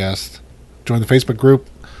other podcasts. Join the Facebook group.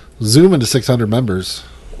 Zoom into 600 members.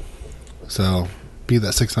 So, be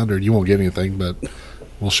that 600. You won't get anything, but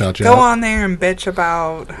we'll shout you out. Go on there and bitch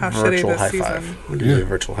about how Virtual shitty this high season. Five. We'll give you a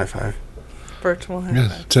virtual high five. Virtual high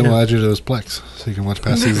five. Tim will add you to his Plex, so you can watch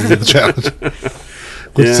past seasons of the challenge.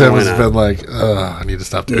 Which Tim has been like, I need to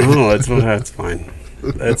stop doing it. No, that's fine.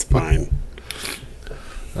 That's fine.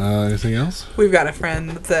 Anything else? We've got a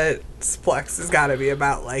friend that Plex has got to be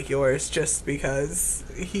about like yours, just because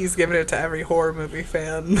he's given it to every horror movie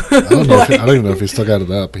fan. I don't even know if he's still got it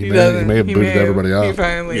up. He may have booted everybody out. He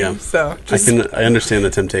finally, so I understand the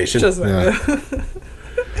temptation. I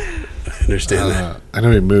understand that. I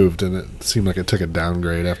know he moved, and it seemed like it took a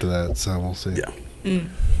downgrade after that. So we'll see.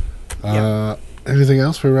 Yeah. Anything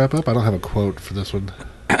else before we wrap up? I don't have a quote for this one.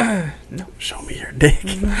 No, show me your dick.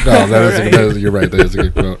 No, you're right. That is a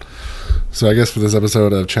good quote. So I guess for this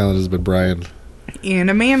episode of Challenge has been Brian and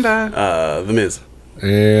Amanda. The Miz.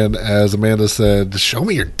 And as Amanda said, show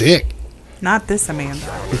me your dick. Not this Amanda.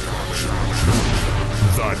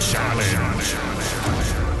 The Challenge.